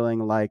me feeling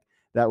like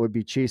that would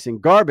be chasing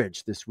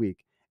garbage this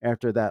week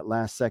after that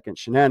last-second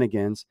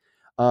shenanigans.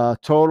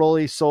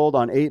 Totally sold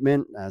on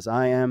Aitman, as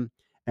I am.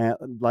 And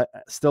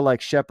still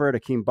like Shepard,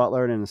 Akeem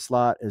Butler in the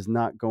slot is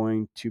not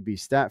going to be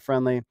stat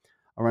friendly.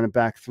 I run it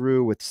back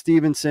through with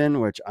Stevenson,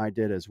 which I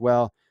did as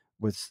well,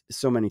 with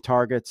so many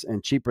targets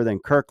and cheaper than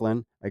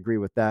Kirkland. I agree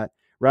with that.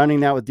 Rounding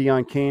that with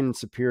Deion Kane and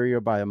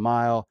superior by a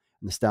mile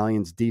and the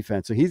Stallions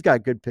defense. So he's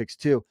got good picks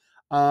too.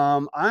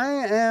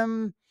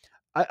 I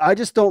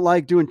just don't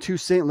like doing two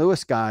St.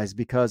 Louis guys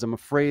because I'm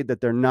afraid that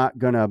they're not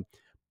going to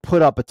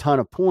put up a ton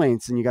of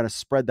points and you got to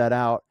spread that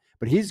out.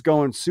 But he's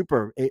going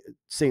super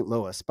St.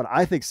 Louis. But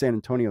I think San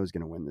Antonio is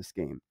going to win this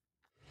game.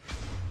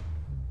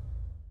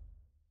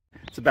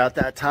 It's about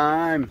that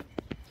time.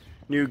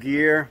 New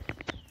gear.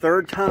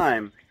 Third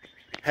time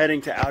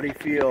heading to Audi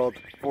Field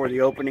for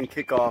the opening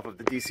kickoff of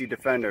the DC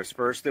Defenders.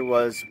 First it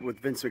was with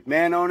Vince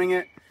McMahon owning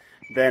it.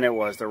 Then it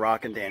was The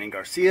Rock and Danny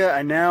Garcia.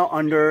 And now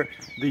under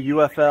the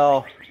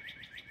UFL,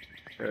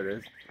 there it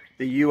is,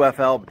 the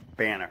UFL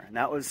banner. And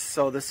that was,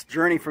 so this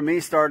journey for me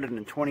started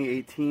in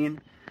 2018.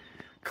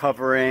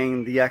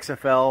 Covering the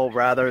XFL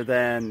rather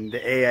than the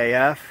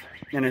AAF,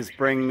 and it's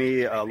bringing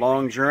me a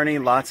long journey.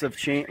 Lots of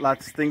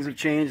things have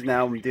changed.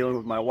 Now I'm dealing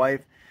with my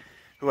wife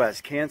who has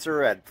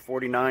cancer at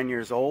 49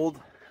 years old.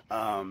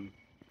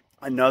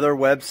 Another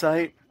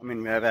website. I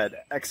mean, I've had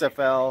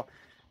XFL,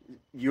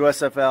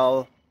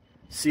 USFL,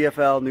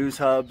 CFL, News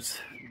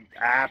Hubs,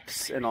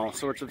 apps, and all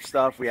sorts of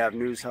stuff. We have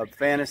News Hub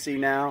Fantasy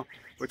now,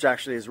 which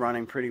actually is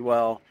running pretty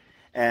well,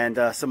 and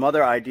some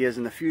other ideas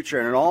in the future.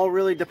 And it all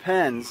really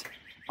depends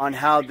on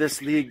how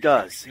this league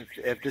does.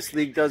 If this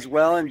league does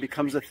well and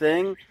becomes a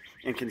thing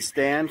and can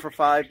stand for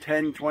 5,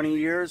 10, 20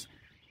 years,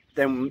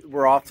 then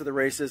we're off to the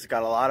races.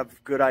 Got a lot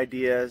of good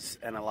ideas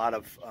and a lot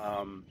of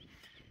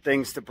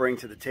things to bring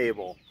to the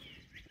table.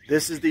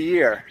 This is the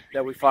year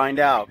that we find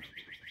out.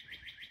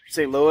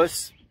 St.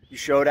 Louis, you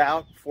showed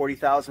out.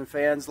 40,000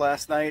 fans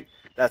last night.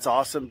 That's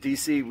awesome.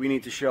 DC, we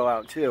need to show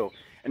out too.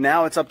 And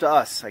now it's up to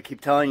us. I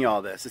keep telling you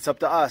all this. It's up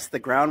to us. The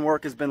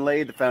groundwork has been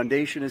laid. The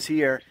foundation is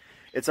here.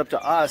 It's up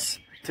to us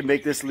to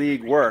make this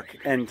league work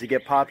and to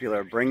get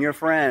popular. Bring your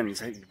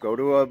friends, go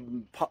to a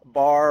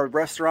bar or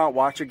restaurant,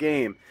 watch a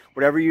game,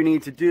 whatever you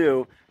need to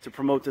do to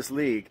promote this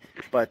league.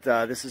 But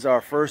this is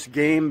our first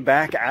game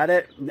back at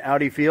it,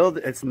 Audi Field.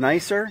 It's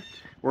nicer.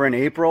 We're in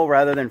April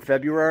rather than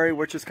February,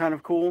 which is kind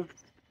of cool.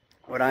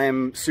 But I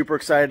am super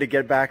excited to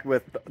get back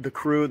with the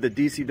crew, the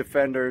DC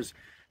Defenders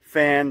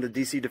fan, the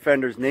DC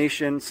Defenders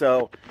Nation.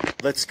 So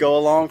let's go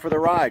along for the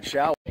ride,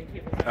 shall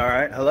we? All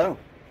right, hello.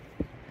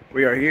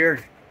 We are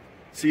here.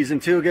 Season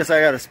 2, guess I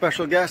got a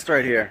special guest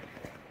right here.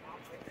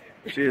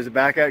 She is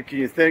back at, can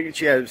you think,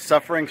 she had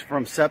suffering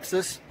from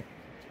sepsis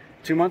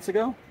 2 months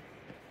ago?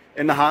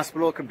 In the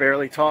hospital, could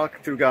barely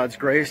talk. Through God's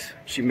grace,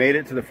 she made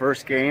it to the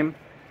first game.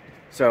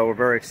 So we're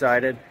very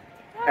excited.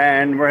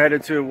 And we're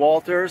headed to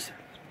Walters.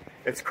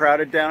 It's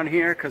crowded down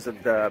here because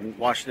of the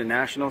Washington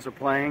Nationals are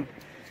playing.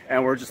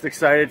 and we're just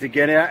excited to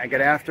get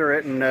after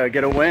it and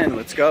get a win.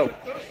 Let's go.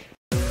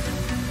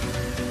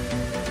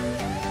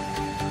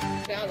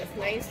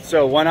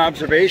 So one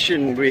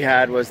observation we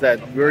had was that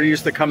we were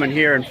used to coming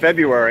here in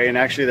February, and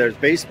actually there's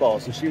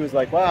baseball. So she was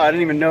like, wow, I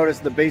didn't even notice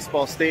the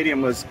baseball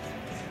stadium was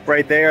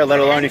right there,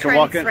 let alone you can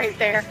walk in. Right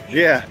there.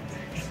 Yeah.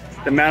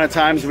 The amount of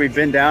times we've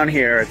been down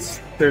here,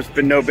 there's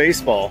been no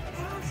baseball.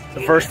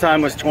 The first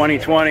time was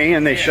 2020,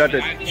 and they shut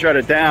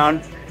it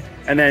down.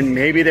 And then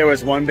maybe there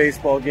was one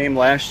baseball game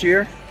last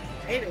year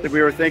that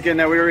we were thinking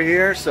that we were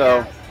here.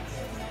 So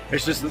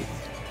it's just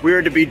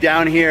weird to be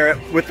down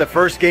here with the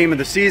first game of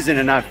the season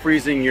and not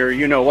freezing your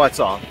you-know-what's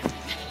off.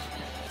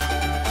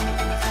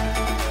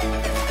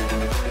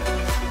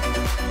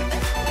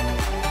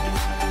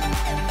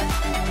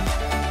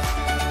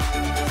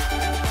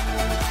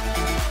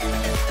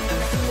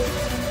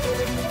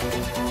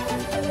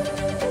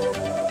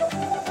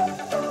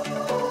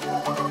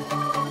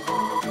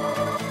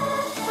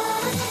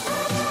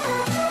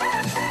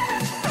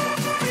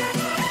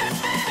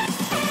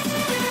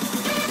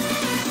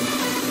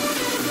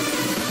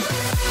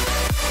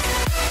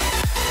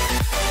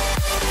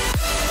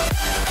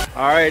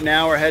 All right,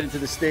 now we're headed to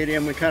the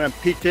stadium. We kind of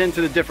peeked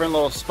into the different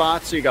little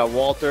spots. So you got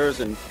Walters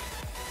and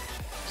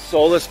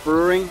Solus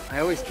Brewing. I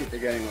always keep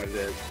forgetting what it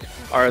is.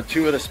 Are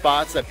two of the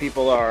spots that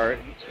people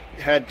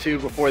head to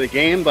before the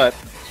game, but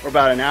we're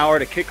about an hour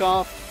to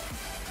kickoff.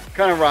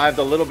 Kind of arrived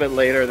a little bit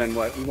later than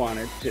what we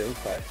wanted to,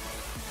 but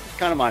it's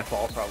kind of my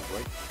fault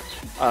probably.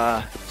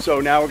 So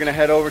now we're gonna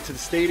head over to the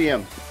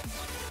stadium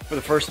for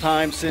the first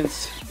time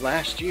since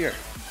last year.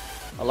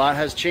 A lot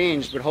has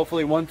changed, but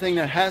hopefully one thing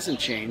that hasn't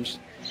changed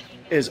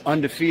is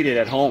undefeated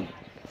at home.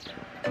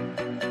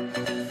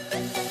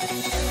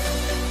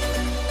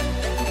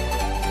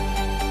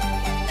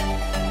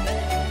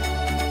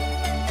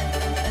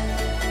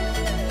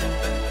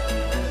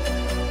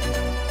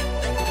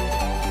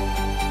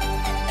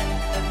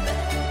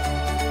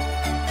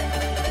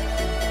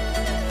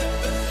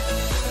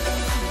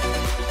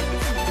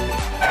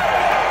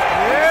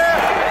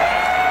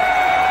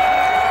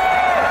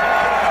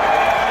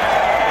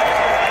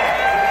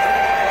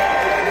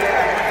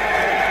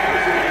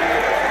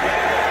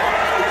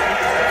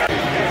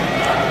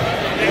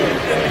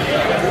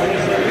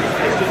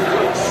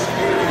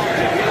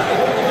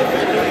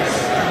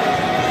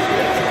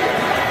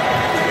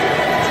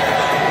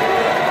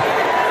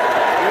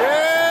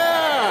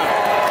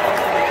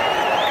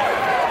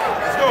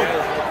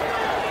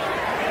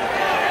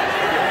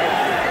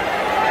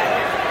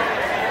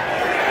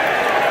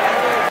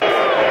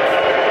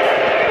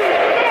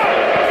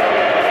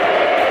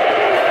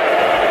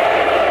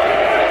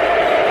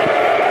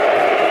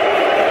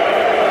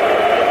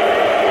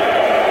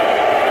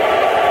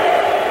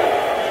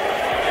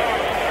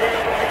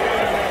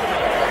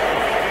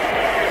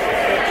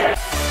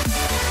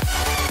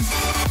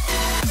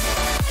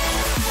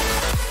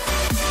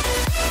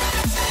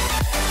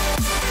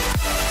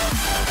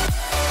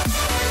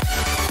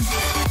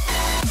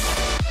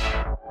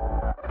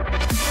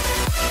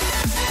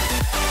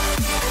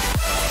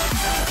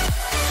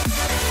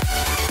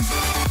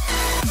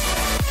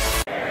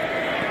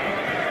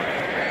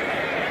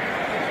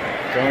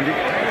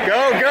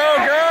 Go,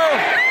 go, go!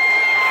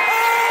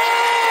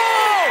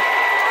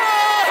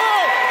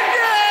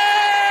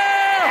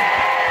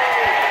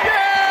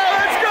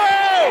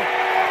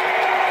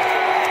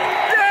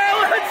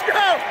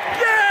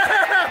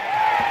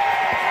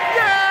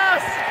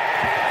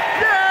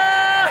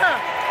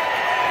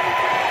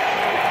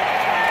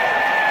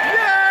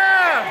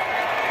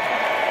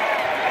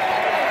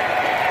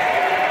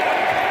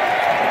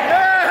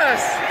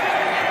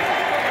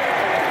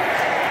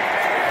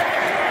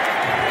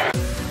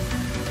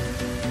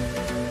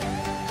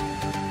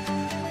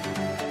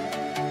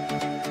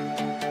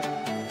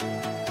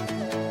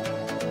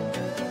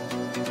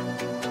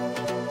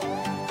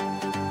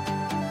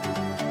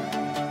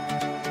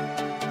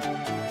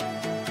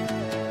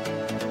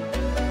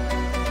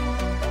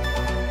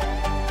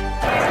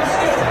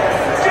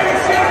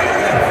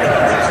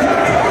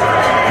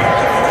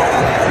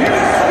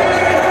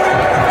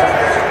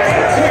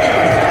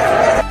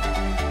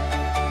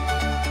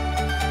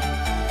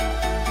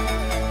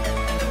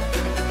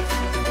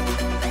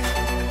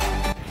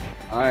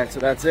 So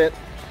that's it.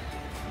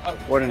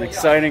 What an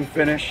exciting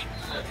finish.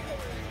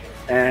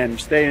 And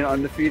staying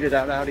undefeated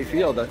at Audi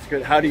Field. That's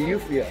good. How do you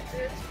feel?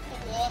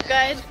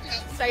 Good.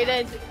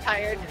 Excited.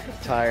 Tired.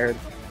 Tired.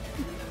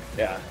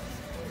 Yeah.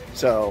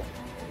 So,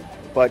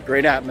 but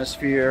great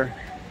atmosphere.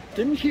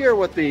 Didn't hear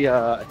what the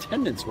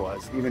attendance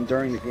was even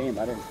during the game.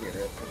 I didn't hear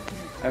it.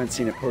 I haven't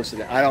seen it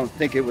posted. I don't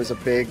think it was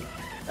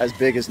as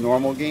big as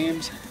normal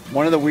games.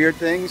 One of the weird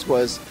things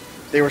was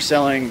they were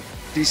selling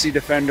DC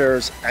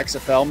Defenders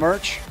XFL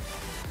merch,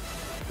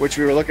 which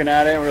we were looking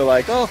at it and we were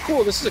like, oh,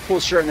 cool, this is a cool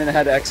shirt. And then it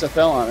had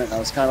XFL on it. And I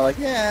was kind of like,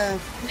 yeah,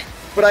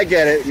 but I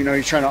get it. You know,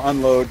 you're trying to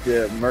unload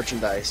the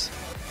merchandise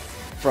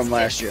from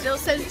last year. It still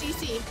says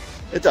DC.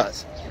 It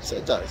does.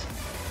 It does.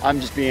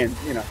 I'm just being,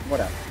 you know,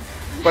 whatever.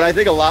 But I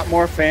think a lot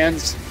more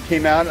fans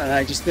came out, and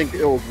I just think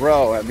it will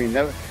grow. I mean,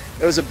 it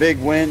was a big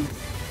win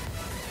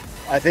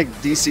I think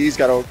DC's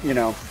got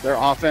their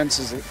offense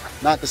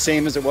is not the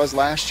same as it was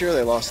last year.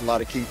 They lost a lot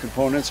of key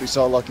components. We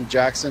saw Lucky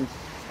Jackson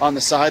on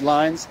the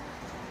sidelines.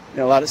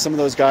 Some of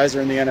those guys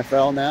are in the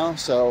NFL now.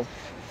 So,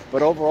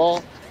 but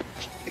overall,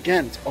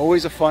 again, it's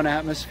always a fun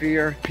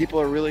atmosphere. People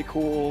are really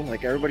cool.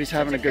 Like, everybody's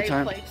having a good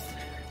time. Place.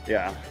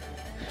 Yeah.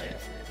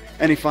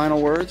 Any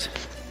final words?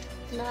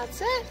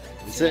 That's it.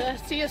 That's it.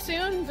 See you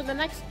soon for the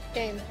next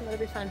game. It'll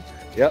be fun.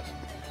 Yep.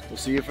 We'll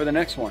see you for the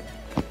next one.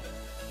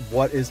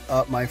 What is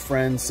up, my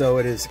friends? So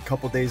it is a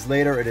couple days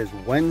later. It is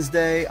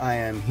Wednesday. I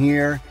am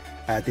here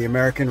at the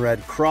American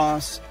Red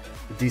Cross.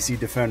 The DC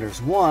Defenders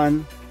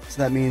won,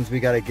 so that means we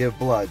got to give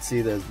blood.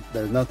 See, there's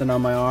nothing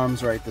on my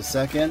arms right this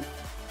second.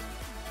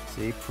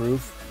 See,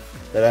 proof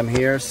that I'm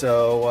here.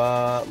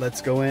 So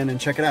let's go in and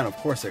check it out. Of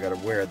course, I got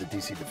to wear the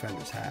DC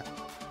Defenders hat.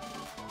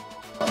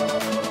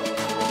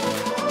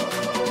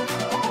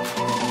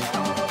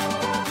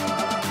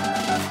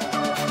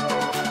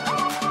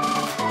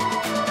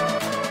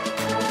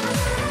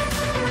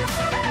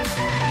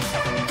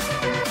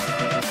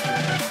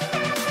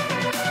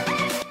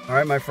 All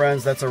right, my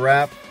friends, that's a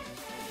wrap.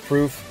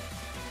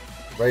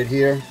 Proof right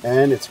here,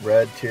 and it's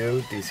red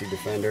too, DC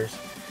Defenders.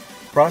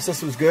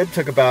 Process was good.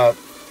 Took about,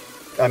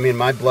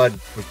 my blood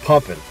was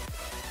pumping.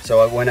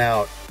 So I went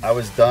out. I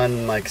was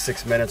done like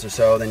 6 minutes or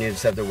so. Then you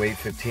just have to wait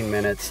 15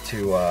 minutes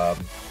to,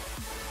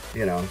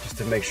 just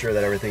to make sure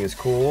that everything is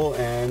cool.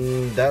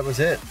 And that was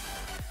it.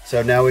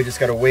 So now we just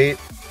got to wait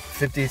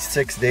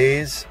 56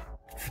 days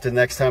to the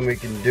next time we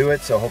can do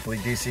it. So hopefully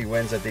DC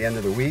wins at the end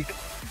of the week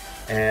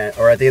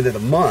or at the end of the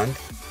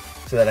month,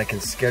 so that I can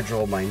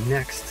schedule my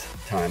next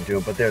time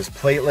doing. But there's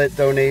platelet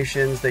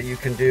donations that you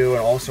can do and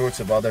all sorts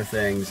of other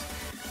things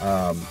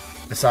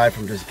aside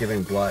from just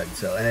giving blood.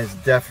 So, and it's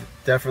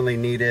definitely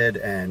needed,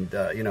 and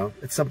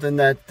it's something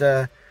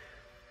that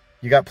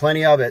you got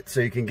plenty of it, so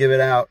you can give it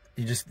out.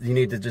 You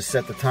need to just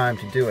set the time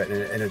to do it,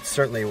 and it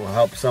certainly will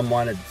help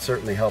someone. It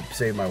certainly helped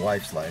save my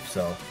wife's life.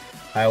 So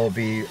I will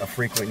be a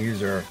frequent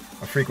user,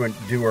 a frequent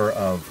doer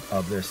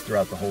of this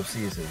throughout the whole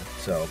season.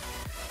 So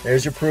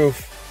there's your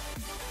proof.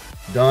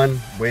 Done.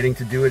 Waiting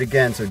to do it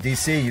again. So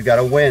DC, you got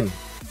to win.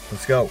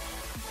 Let's go.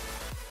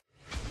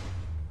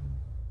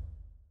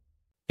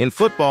 In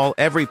football,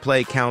 every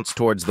play counts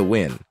towards the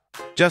win,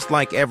 just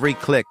like every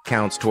click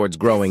counts towards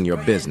growing your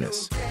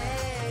business.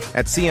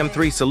 At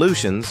CM3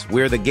 Solutions,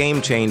 we're the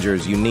game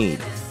changers you need.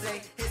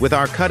 With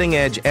our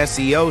cutting-edge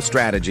SEO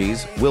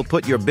strategies, we'll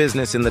put your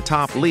business in the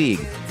top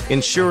league,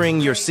 ensuring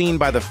you're seen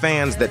by the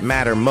fans that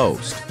matter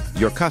most,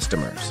 your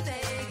customers.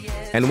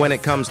 And when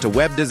it comes to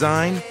web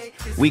design,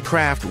 we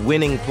craft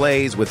winning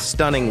plays with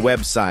stunning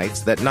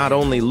websites that not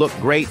only look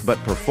great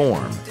but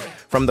perform.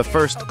 From the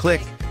first click,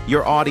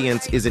 your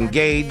audience is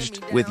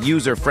engaged with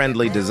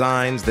user-friendly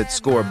designs that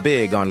score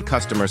big on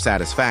customer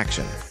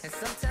satisfaction.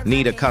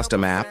 Need a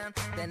custom app?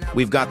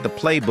 We've got the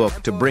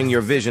playbook to bring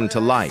your vision to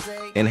life,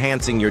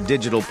 enhancing your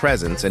digital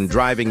presence and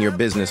driving your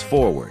business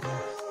forward.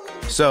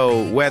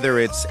 So, whether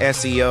it's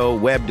SEO,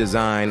 web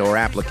design, or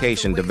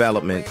application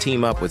development,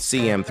 team up with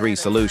CM3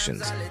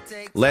 Solutions.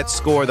 Let's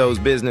score those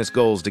business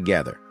goals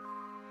together.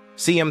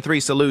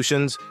 CM3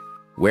 Solutions,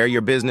 where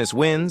your business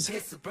wins.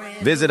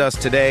 Visit us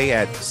today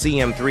at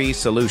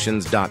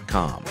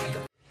cm3solutions.com.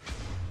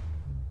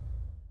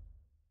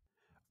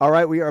 All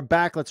right, we are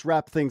back. Let's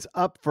wrap things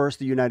up. First,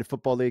 the United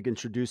Football League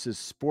introduces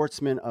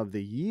Sportsman of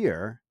the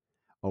Year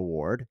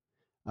award.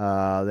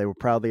 They will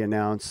proudly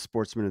announce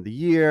Sportsman of the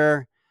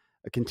Year,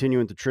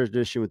 continuing the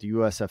tradition with the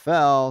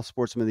USFL,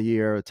 Sportsman of the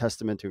Year, a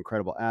testament to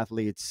incredible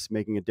athletes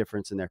making a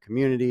difference in their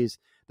communities.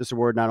 This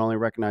award not only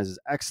recognizes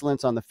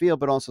excellence on the field,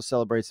 but also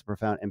celebrates the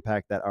profound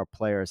impact that our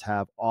players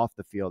have off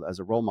the field as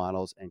role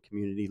models and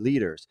community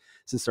leaders.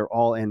 Since they're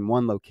all in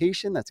one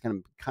location, that's going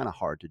to be kind of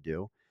hard to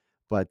do.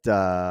 But,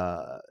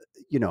 I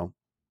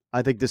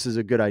think this is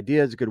a good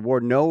idea. It's a good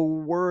award. No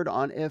word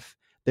on if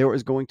there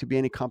is going to be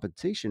any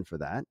compensation for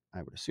that.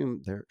 I would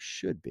assume there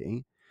should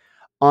be.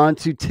 On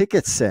to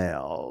ticket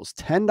sales.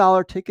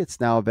 $10 tickets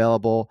now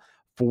available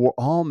for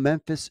all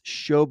Memphis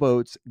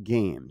Showboats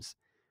games.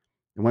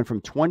 It went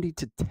from 20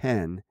 to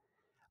 10.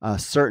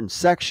 Certain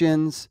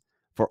sections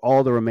for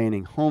all the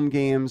remaining home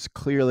games.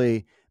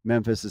 Clearly,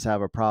 Memphis is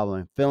having a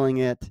problem filling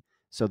it,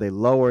 so they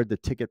lowered the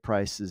ticket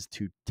prices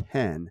to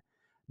 $10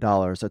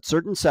 at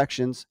certain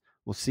sections.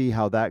 We'll see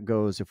how that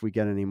goes if we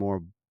get any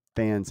more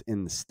fans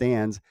in the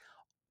stands.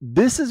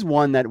 This is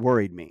one that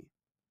worried me.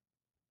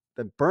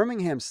 The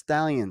Birmingham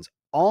Stallions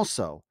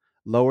also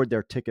lowered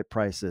their ticket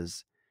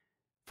prices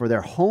for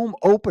their home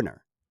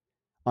opener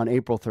on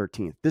April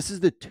 13th. This is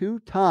the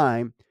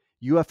two-time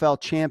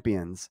UFL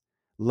champions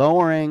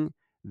lowering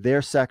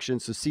their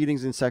sections. So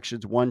seatings in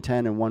sections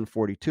 110 and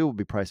 142 will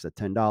be priced at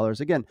 $10.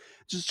 Again,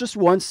 just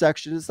one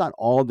section. It's not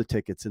all the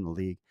tickets in the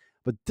league.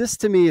 But this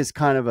to me is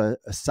kind of a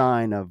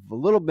sign of a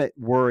little bit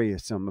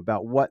worrisome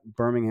about what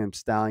Birmingham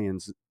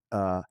Stallions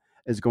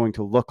is going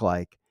to look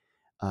like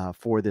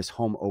for this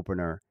home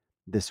opener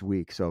this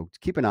week. So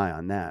keep an eye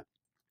on that.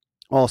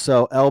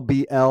 Also,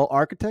 LBL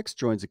Architects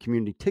joins the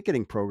community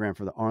ticketing program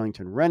for the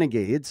Arlington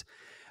Renegades.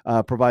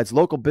 provides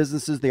local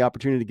businesses the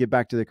opportunity to give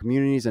back to their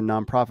communities and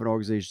nonprofit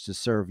organizations to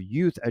serve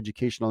youth,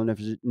 educational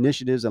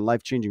initiatives, and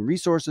life-changing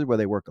resources where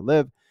they work and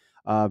live.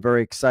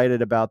 Very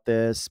excited about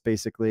this.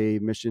 Basically,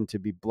 mission to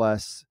be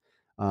blessed.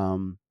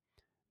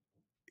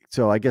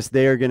 So I guess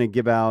they're going to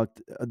give out,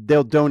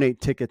 they'll donate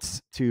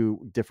tickets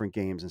to different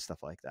games and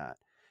stuff like that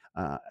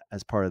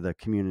as part of the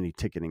community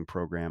ticketing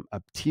program,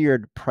 a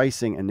tiered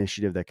pricing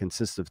initiative that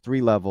consists of 3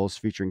 levels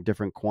featuring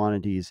different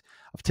quantities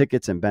of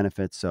tickets and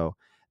benefits. So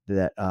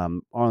that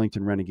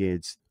Arlington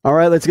Renegades. All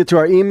right, let's get to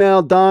our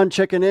email. Don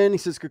checking in. He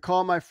says, "Good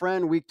call, my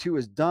friend. Week 2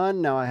 is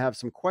done. Now I have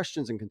some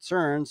questions and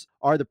concerns.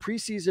 Are the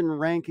preseason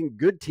ranking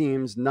good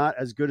teams not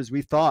as good as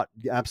we thought?"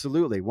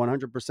 Absolutely.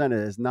 100% it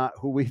is not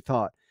who we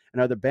thought.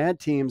 And are the bad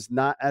teams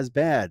not as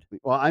bad?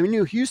 Well, I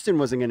knew Houston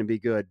wasn't going to be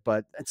good,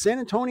 but at San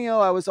Antonio,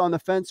 I was on the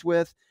fence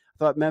with. I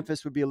thought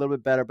Memphis would be a little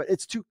bit better, but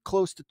it's too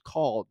close to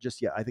call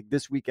just yet. I think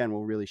this weekend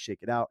will really shake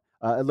it out.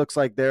 It looks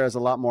like there is a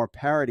lot more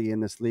parity in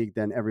this league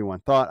than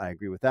everyone thought. I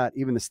agree with that.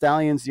 Even the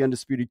Stallions, the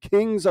undisputed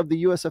kings of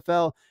the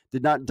USFL,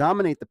 did not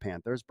dominate the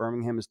Panthers.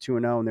 Birmingham is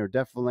 2-0, and they're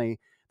definitely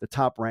the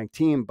top-ranked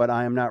team, but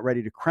I am not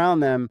ready to crown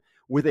them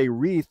with a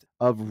wreath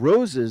of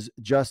roses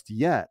just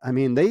yet. I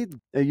mean,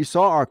 you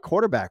saw our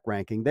quarterback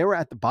ranking. They were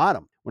at the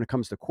bottom when it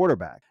comes to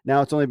quarterback.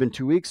 Now it's only been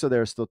 2 weeks, so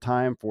there's still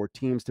time for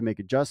teams to make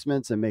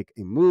adjustments and make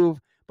a move.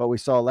 But we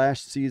saw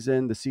last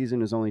season, the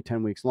season is only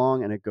 10 weeks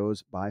long and it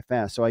goes by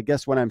fast. So I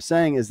guess what I'm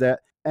saying is that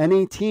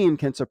any team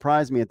can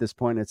surprise me at this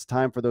point. It's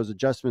time for those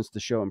adjustments to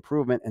show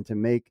improvement and to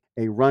make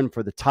a run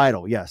for the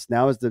title. Yes,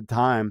 now is the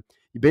time.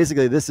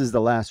 Basically, this is the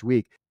last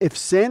week. If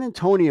San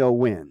Antonio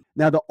win,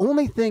 now the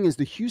only thing is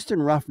the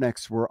Houston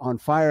Roughnecks were on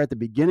fire at the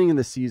beginning of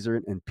the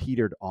season and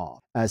petered off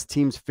as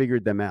teams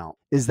figured them out.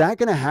 Is that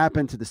going to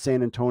happen to the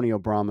San Antonio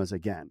Brahmas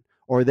again?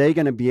 Or are they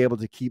going to be able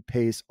to keep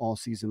pace all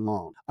season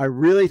long? I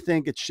really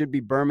think it should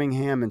be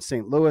Birmingham and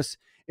St. Louis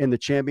in the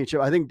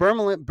championship. I think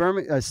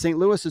St.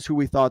 Louis is who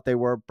we thought they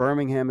were.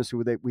 Birmingham is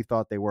who we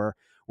thought they were.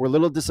 We're a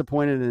little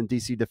disappointed in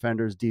DC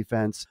Defenders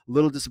defense, a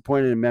little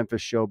disappointed in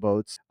Memphis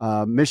Showboats.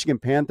 Michigan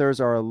Panthers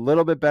are a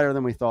little bit better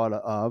than we thought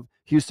of.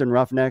 Houston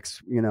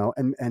Roughnecks,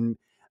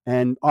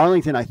 and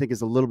Arlington, I think,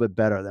 is a little bit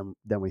better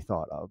than we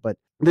thought of. But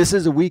this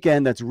is a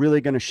weekend that's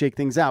really going to shake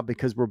things out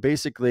because we're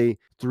basically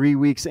 3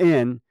 weeks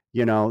in.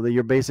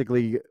 You're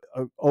basically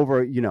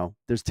over,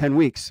 there's 10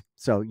 weeks.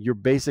 So you're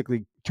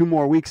basically 2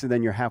 more weeks and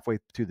then you're halfway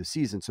through the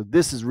season. So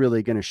this is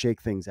really going to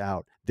shake things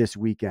out this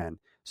weekend.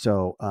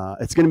 So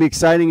it's going to be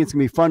exciting. It's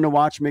going to be fun to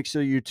watch. Make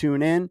sure you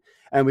tune in.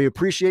 And we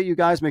appreciate you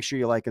guys. Make sure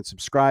you like and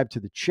subscribe to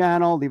the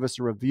channel. Leave us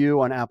a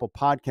review on Apple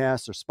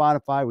Podcasts or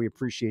Spotify. We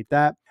appreciate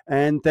that.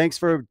 And thanks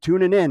for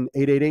tuning in.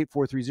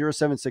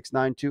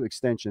 888-430-7692,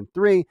 extension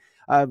 3.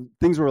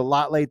 Things were a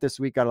lot late this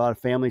week. Got a lot of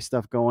family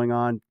stuff going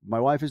on. My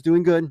wife is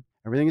doing good.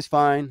 Everything is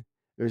fine.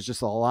 There's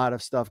just a lot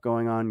of stuff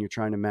going on. You're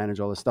trying to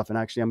manage all this stuff. And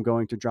actually, I'm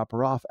going to drop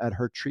her off at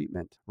her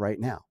treatment right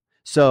now.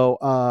 So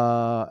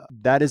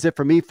that is it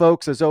for me,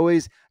 folks. As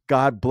always,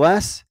 God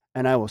bless,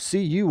 and I will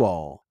see you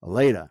all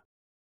later.